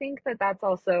so I think that that's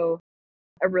also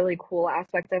a really cool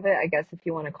aspect of it, I guess, if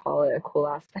you want to call it a cool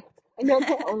aspect. I know that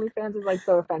OnlyFans is like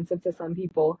so offensive to some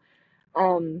people.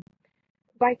 Um,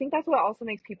 but I think that's what also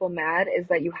makes people mad is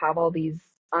that you have all these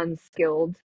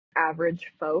unskilled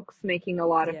average folks making a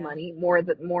lot of Yeah. money,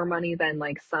 more money than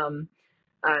like some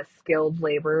skilled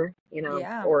labor, you know,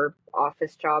 Yeah. or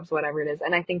office jobs, whatever it is.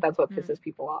 And I think that's what Mm, pisses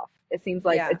people off. It seems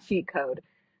like a yeah. cheat code,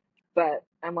 but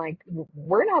I'm like,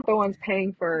 we're not the ones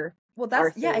paying for Well, our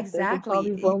that's yeah, services. It's all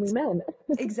these exactly. lonely men.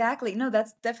 Exactly. No,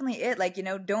 that's definitely it. Like, you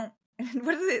know, don't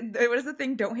what is it? What is the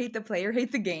thing? Don't hate the player,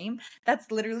 hate the game. That's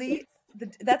literally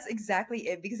that's exactly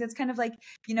it because it's kind of like,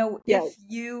 you know, Yeah. if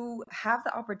you have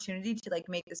the opportunity to like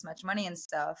make this much money and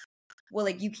stuff, well,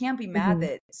 like you can't be mad Hmm.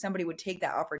 that somebody would take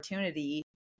that opportunity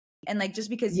and like just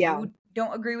because Yeah. you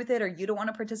don't agree with it or you don't want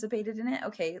to participate in it,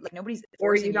 okay, like nobody's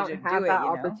Or you forcing you don't to do have it, that you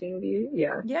know? opportunity.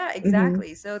 Yeah. Yeah, Hmm.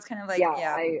 exactly. So it's kind of like, Yeah.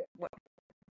 yeah,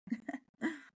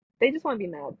 They just want to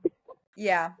be mad.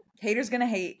 yeah, haters gonna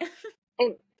hate.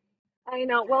 And I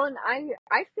know. Well, and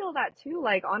I feel that too.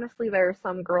 Like, honestly, there are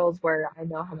some girls where I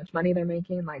know how much money they're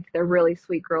making. Like, they're really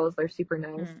sweet girls. They're super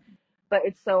nice. Mm, But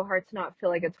it's so hard to not feel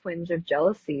like a twinge of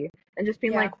jealousy and just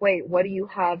being yeah, like, wait, what do you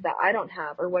have that I don't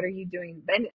have? Or what are you doing?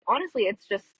 And honestly, it's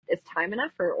time and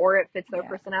effort, or it fits their yeah.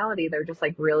 personality. They're just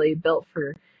like really built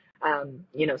for,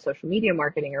 you know, social media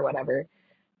marketing or whatever.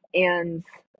 And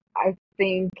I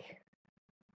think,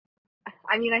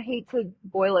 I mean, I hate to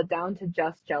boil it down to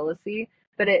just jealousy,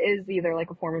 but it is either like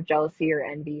a form of jealousy or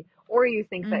envy, or you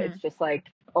think that Hmm. it's just like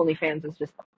OnlyFans is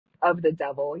just of the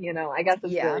devil, you know. I guess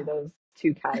it's really Yeah. those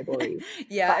two categories.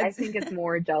 Yeah, But I it's think it's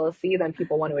more jealousy than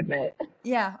people want to admit.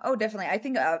 yeah. Oh, definitely. I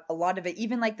think a lot of it,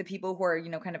 even like the people who are,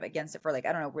 kind of against it for like,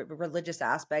 I don't know, religious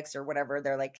aspects or whatever,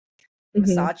 they're like Hmm.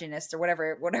 misogynist or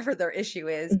whatever their issue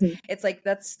is. Hmm. It's like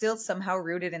that's still somehow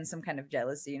rooted in some kind of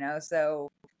jealousy, you know? So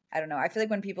I don't know. I feel like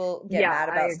when people get Yeah, mad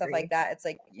I about stuff like agree. that, it's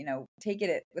like, take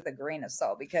it with a grain of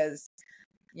salt because,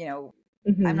 you know,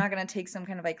 I'm Hmm. not gonna take some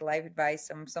kind of like life advice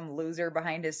from some loser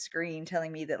behind his screen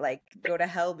telling me that like go to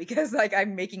hell because like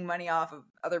I'm making money off of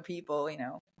other people,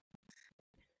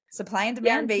 Supply and Yeah,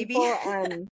 demand, and baby.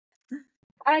 people,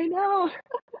 I know,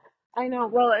 I know.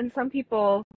 Well, and some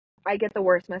people, I get the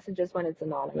worst messages when it's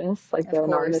anonymous, like Of the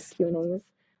anonymous course. Q&As,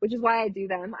 which is why I do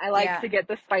them. I like Yeah. to get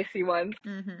the spicy ones,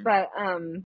 Hmm. but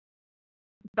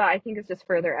I think it's just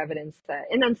further evidence that.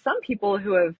 And then some people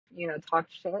who have,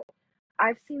 talked shit,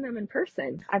 I've seen them in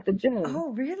person at the gym, Oh,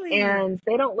 really? and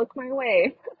they don't look my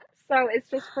way. So it's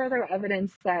just further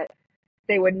evidence that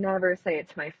they would never say it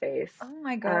to my face. Oh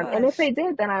my And if gosh. they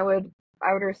did, then I would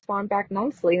respond back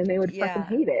nicely, and they would fucking Yeah.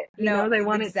 hate it. No, They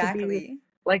want it to be exactly.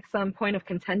 like some point of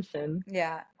contention.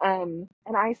 Yeah. And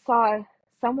I saw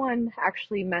someone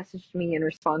actually messaged me in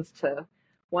response to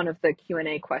one of the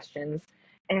Q&A questions,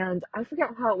 and I forget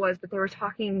how it was, but they were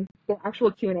talking. The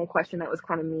actual Q&A question that was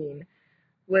kind of mean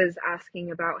was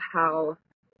asking about how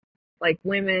like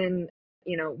women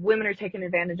are taken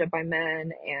advantage of by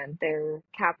men, and they're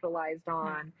capitalized Hmm.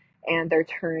 on, and they're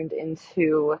turned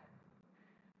into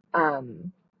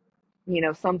um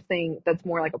something that's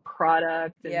more like a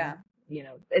product, and Yeah.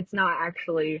 it's not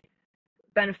actually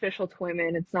beneficial to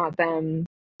women. It's not them,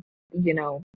 you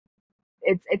know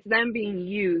it's them being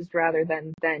used rather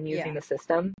than using Yeah. the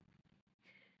system,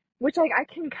 which like I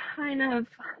can kind of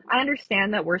I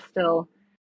understand that we're still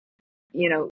you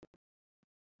know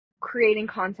creating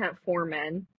content for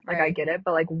men. Like, I Right. get it,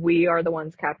 but like we are the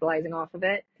ones capitalizing off of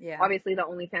it. Yeah. Obviously the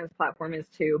OnlyFans platform is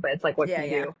too, but it's like, what can Yeah.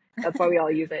 you Yeah. do? That's why we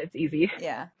all use it. It's easy.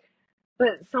 Yeah.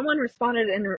 But someone responded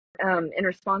in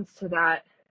response to that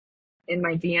in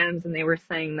my DMs, and they were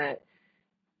saying that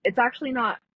it's actually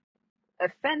not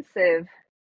offensive,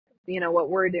 what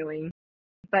we're doing,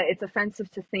 but it's offensive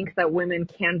to think that women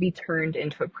can be turned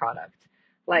into a product.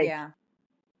 Like, Yeah.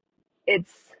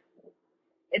 it's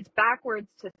it's backwards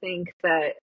to think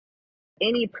that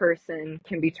any person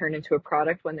can be turned into a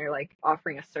product when they're like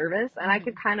offering a service. And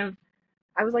Hmm.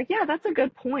 I was like, yeah, that's a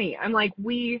good point. I'm like,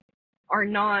 we are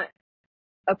not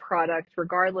a product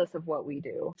regardless of what we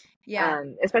do, Yeah.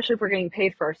 especially if we're getting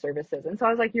paid for our services. And so I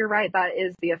was like, you're right, that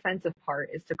is the offensive part,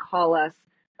 is to call us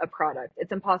a product.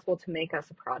 It's impossible to make us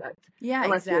a product Yeah.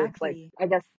 unless you're like, Exactly. I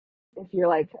guess, if you're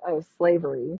like, oh,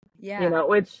 slavery, Yeah.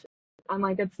 which I'm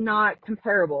like, it's not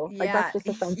comparable. Like, that's Yeah. just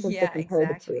offensive to Yeah. compare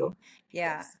the two. Exactly.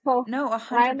 Yeah. So, No, a and I had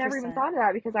hundred never even percent. thought of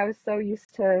that because I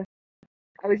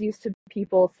was used to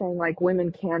people saying like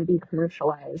women can be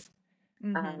commercialized,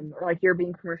 Hmm. or like you're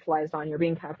being commercialized on, you're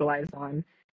being capitalized on.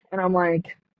 And I'm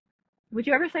like, would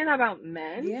you ever say that about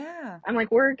men? Yeah. I'm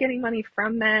like, we're getting money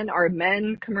from men. Are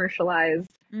men commercialized?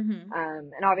 Hmm.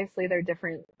 And obviously they're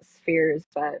different spheres,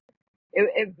 but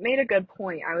it made a good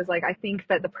point. I was like, I think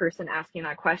that the person asking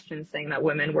that question, saying that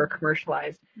women were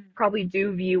commercialized, probably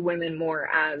do view women more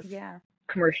as Yeah.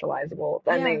 commercializable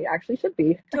than Yeah. they actually should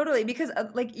be. Totally, because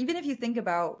like even if you think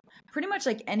about pretty much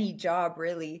like any job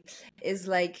really is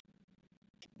like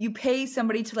you pay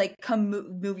somebody to like come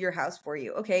move your house for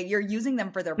you. Okay, you're using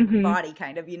them for their Hmm. body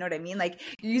kind of, you know what I mean? Like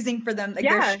you're using for them like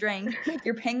their Yeah. strength.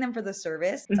 You're paying them for the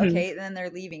service, Hmm. okay, and then they're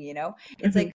leaving, you know?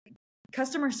 It's Hmm. like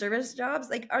customer service jobs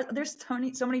like there's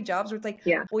so many jobs where it's like,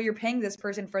 Yeah. well, you're paying this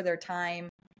person for their time,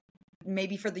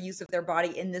 maybe for the use of their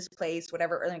body in this place,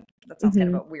 whatever. Or, like, that sounds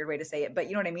kind of Hmm. a weird way to say it, but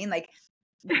you know what I mean? Like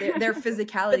their But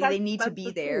physicality, they need to that's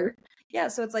be the truth. there. Yeah,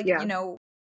 so it's like, Yeah.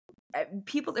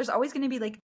 people, there's always going to be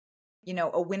like,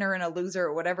 a winner and a loser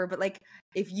or whatever, but like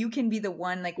if you can be the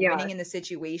one like Yeah. winning in the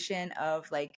situation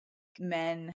of like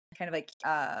men kind of like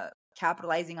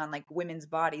capitalizing on like women's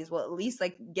bodies, well, at least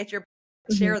like get your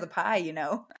Hmm. share of the pie, you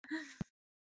know?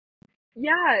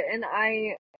 Yeah, and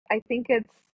I think it's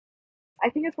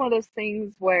one of those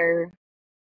things where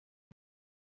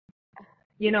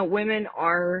women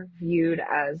are viewed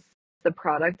as the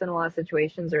product in a lot of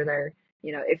situations, or they're,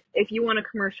 if you want to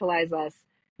commercialize us,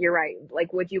 you're right.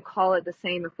 Like, would you call it the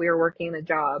same if we were working a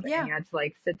job and Yeah. you had to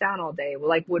like sit down all day? Well,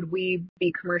 like, would we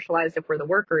be commercialized if we're the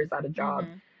workers at a job?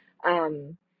 Mhm.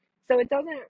 Um, so it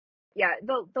doesn't, yeah,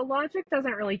 the logic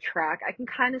doesn't really track. I can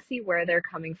kind of see where they're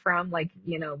coming from, like,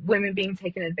 women being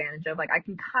taken advantage of. Like, I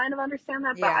can kind of understand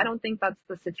that, but I Yeah. don't think that's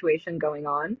the situation going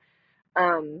on.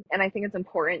 And I think it's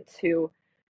important to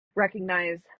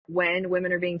recognize when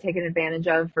women are being taken advantage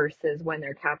of versus when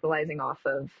they're capitalizing off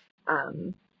of,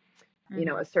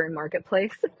 a certain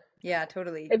marketplace. Yeah,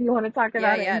 totally. If you want to talk Yeah,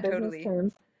 about it in yeah, business totally.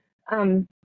 terms. Um,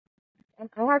 and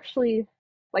I actually,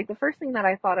 like, the first thing that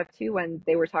I thought of too when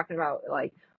they were talking about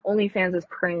like OnlyFans is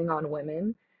preying on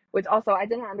women, which also I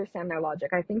didn't understand their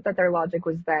logic. I think that their logic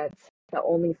was that the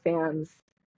OnlyFans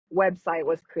website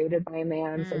was created by a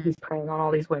man, so Mm, he's preying on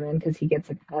all these women because he gets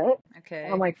a cut. And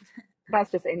I'm okay. like,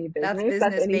 that's just any That's business,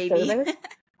 that's business, any baby. service.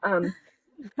 Um,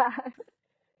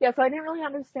 yeah, so I didn't really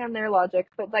understand their logic,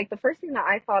 but like the first thing that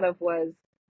I thought of was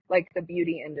like the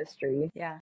beauty industry.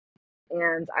 Yeah.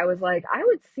 And I was like, I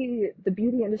would see the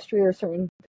beauty industry or certain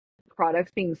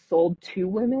products being sold to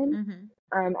women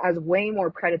Hmm. as way more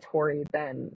predatory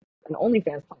than an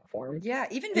OnlyFans platform. Yeah,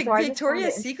 even And so I just found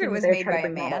Victoria's it Secret interesting that was they would made try to by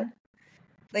a bring that up. man.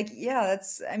 Like, yeah,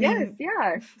 that's, I Yes, mean,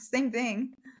 yeah, same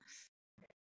thing.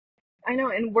 I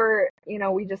know. And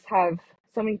we just have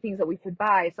so many things that we could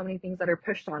buy, so many things that are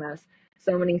pushed on us,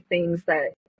 so many things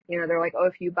that, they're like, oh,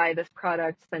 if you buy this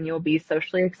product, then you'll be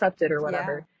socially accepted or Yeah.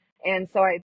 whatever. And so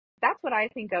that's what I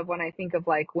think of when I think of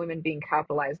like women being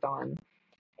capitalized on.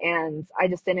 And I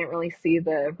just didn't really see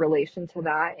the relation to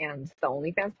that and the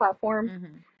OnlyFans platform.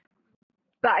 Hmm.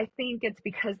 But I think it's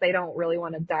because they don't really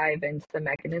want to dive into the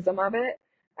mechanism of it.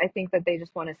 I think that they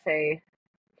just want to say,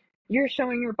 you're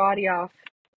showing your body off.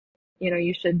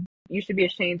 You should be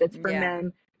ashamed. It's for Yeah.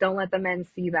 men. Don't let the men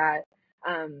see that.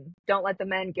 Don't let the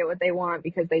men get what they want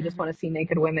because they just want Hmm. to see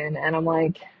naked women. And I'm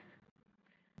like,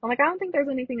 I don't think there's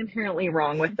anything inherently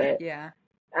wrong with it. Yeah.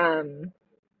 Um,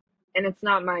 and it's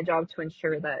not my job to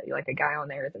ensure that like a guy on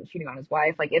there isn't cheating on his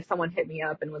wife. Like if someone hit me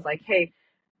up and was like, hey,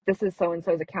 this is so and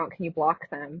so's account, can you block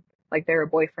them? Like they're a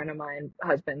boyfriend of mine,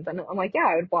 husband. And I'm like, yeah,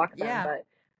 I would block them. Yeah. But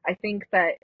I think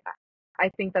that I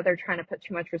think that they're trying to put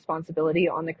too much responsibility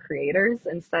on the creators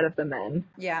instead of the men.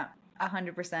 Yeah.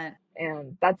 100%.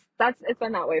 And that's it's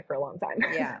been that way for a long time.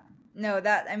 Yeah. No,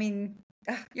 I mean,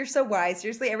 you're so wise.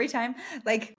 Seriously, every time,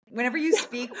 like, whenever you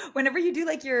speak, whenever you do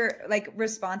like your like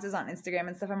responses on Instagram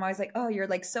and stuff, I'm always like, oh, you're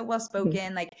like so well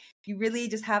spoken. Like, you really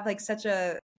just have like such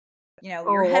a,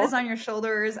 your head Oh, is on your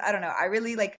shoulders. I don't know. I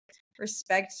really like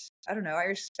respect, I don't know. I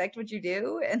respect what you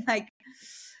do. And like,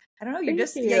 I don't know. You're thank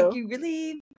just, yeah, you. you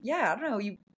really, yeah, I don't know.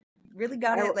 You really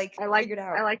got I it like I like figured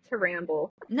I out. like to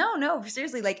ramble. No, no,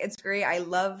 seriously, like it's great. I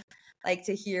love like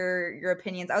to hear your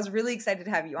opinions. I was really excited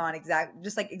to have you on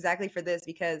exactly for this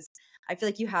because I feel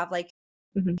like you have like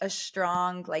Hmm. a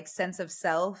strong like sense of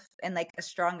self and like a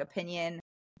strong opinion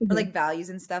or Hmm. like values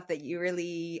and stuff that you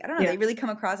really, I don't know, Yeah. they really come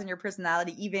across in your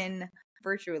personality even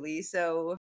virtually.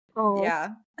 So, Oh, yeah,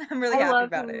 I'm really I happy love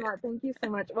about hearing it. that. Thank you so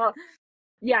much. Well,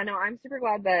 yeah, no, I'm super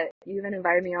glad that you even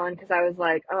invited me on because I was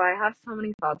like, oh, I have so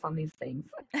many thoughts on these things.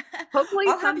 Hopefully,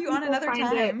 I'll have some you on people another find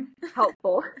it time.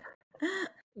 helpful.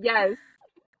 Yes.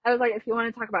 I was like, if you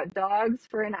want to talk about dogs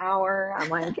for an hour, I'm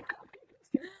like,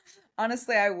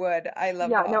 Honestly, I would. I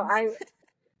love yeah, no, dogs.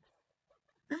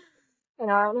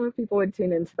 and I don't know if people would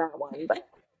tune into that one, but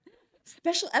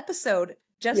Special episode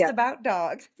just yeah, about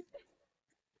dogs.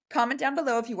 Comment down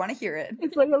below if you want to hear it.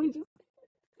 it's literally just,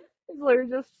 it's literally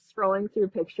just scrolling through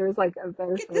pictures like of their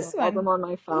Look at this photo album one. on my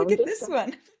Look phone. at Just this one.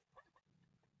 it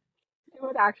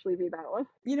would actually be that one.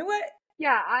 You know what?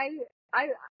 Yeah, I,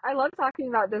 I love talking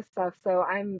about this stuff, so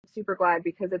I'm super glad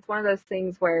because it's one of those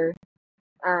things where,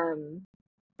 um,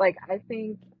 like I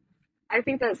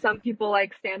think that some people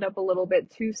like stand up a little bit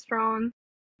too strong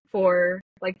for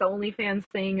like the OnlyFans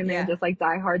thing and they're Yeah. just like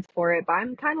diehards for it. But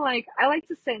I'm kind of like, I like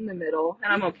to sit in the middle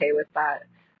and I'm Yeah. okay with that.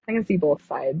 I can see both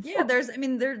sides. Yeah, I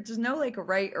mean, there's no like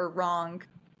right or wrong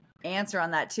answer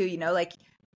on that too, like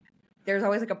there's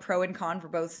always like a pro and con for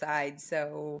both sides.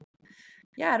 So,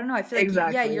 yeah, I don't know. I feel like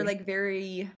yeah, you're Exactly. like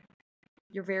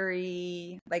you're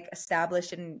very like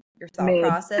established in your thought Mid.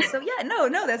 process. So, yeah,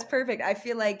 no, that's perfect. I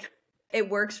feel like it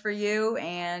works for you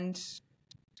and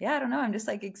yeah, I don't know. I'm just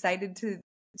like excited to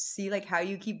see like how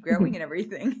you keep growing and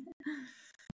everything.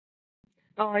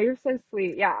 Oh, you're so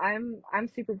sweet. Yeah, I'm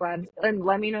super glad. And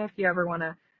let me know if you ever want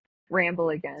to ramble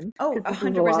again Oh, because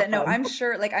this is a lot 100%. of No, fun. I'm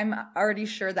sure, like, I'm already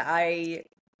sure that I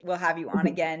will have you on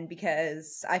again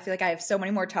because I feel like I have so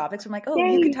many more topics. I'm like, oh,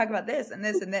 you could Yay. talk about this and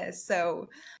this and this. So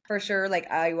for sure, like,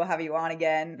 I will have you on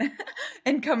again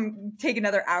and come take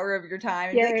another hour of your time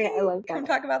and be like, Yay. I hey, love come that.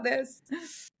 talk about this.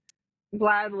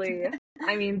 Gladly.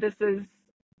 I mean, this is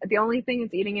the only thing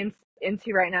it's eating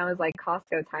into right now is like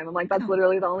Costco time. I'm like, that's Oh,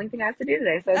 literally the only thing I have to do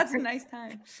today. So it's that's a nice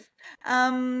time.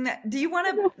 Do you want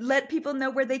to let people know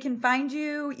where they can find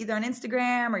you, either on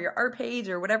Instagram or your art page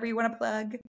or whatever you want to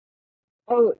plug?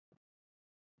 oh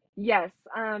Yes.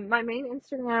 My main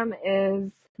Instagram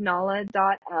is nala.l-e-l-l-e.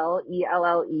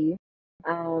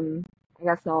 I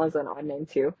guess Nala is an odd name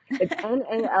too. It's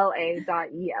nala.e-l-l-e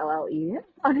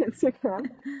on Instagram.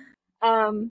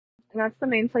 And that's the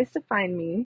main place to find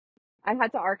me. I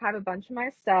had to archive a bunch of my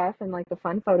stuff and like the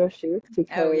fun photo shoots Oh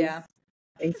because yeah.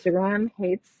 Instagram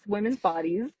hates women's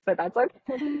bodies, but that's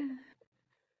okay.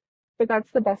 But that's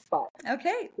the best spot.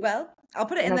 Okay, well, I'll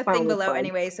put it And in the that's my thing only below plug.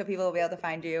 anyway, so people will be able to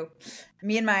find you.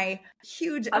 Me and my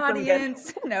huge Awesome, good.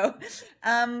 audience. No,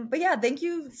 but yeah, thank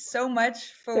you so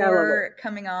much Yeah, I love it. for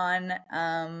coming on.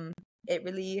 It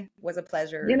really was a You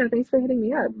pleasure, know, thanks for hitting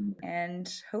me up. and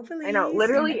I know, hopefully see you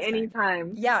literally next time.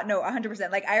 anytime. Yeah, no,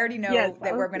 100%. Like I already Yes, know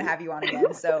that we're gonna honestly. have you on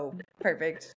again, so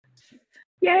perfect.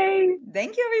 Yay!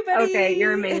 Thank you, Okay,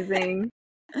 you're everybody. amazing.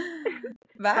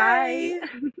 Bye. Bye.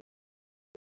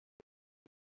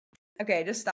 Okay, just stop.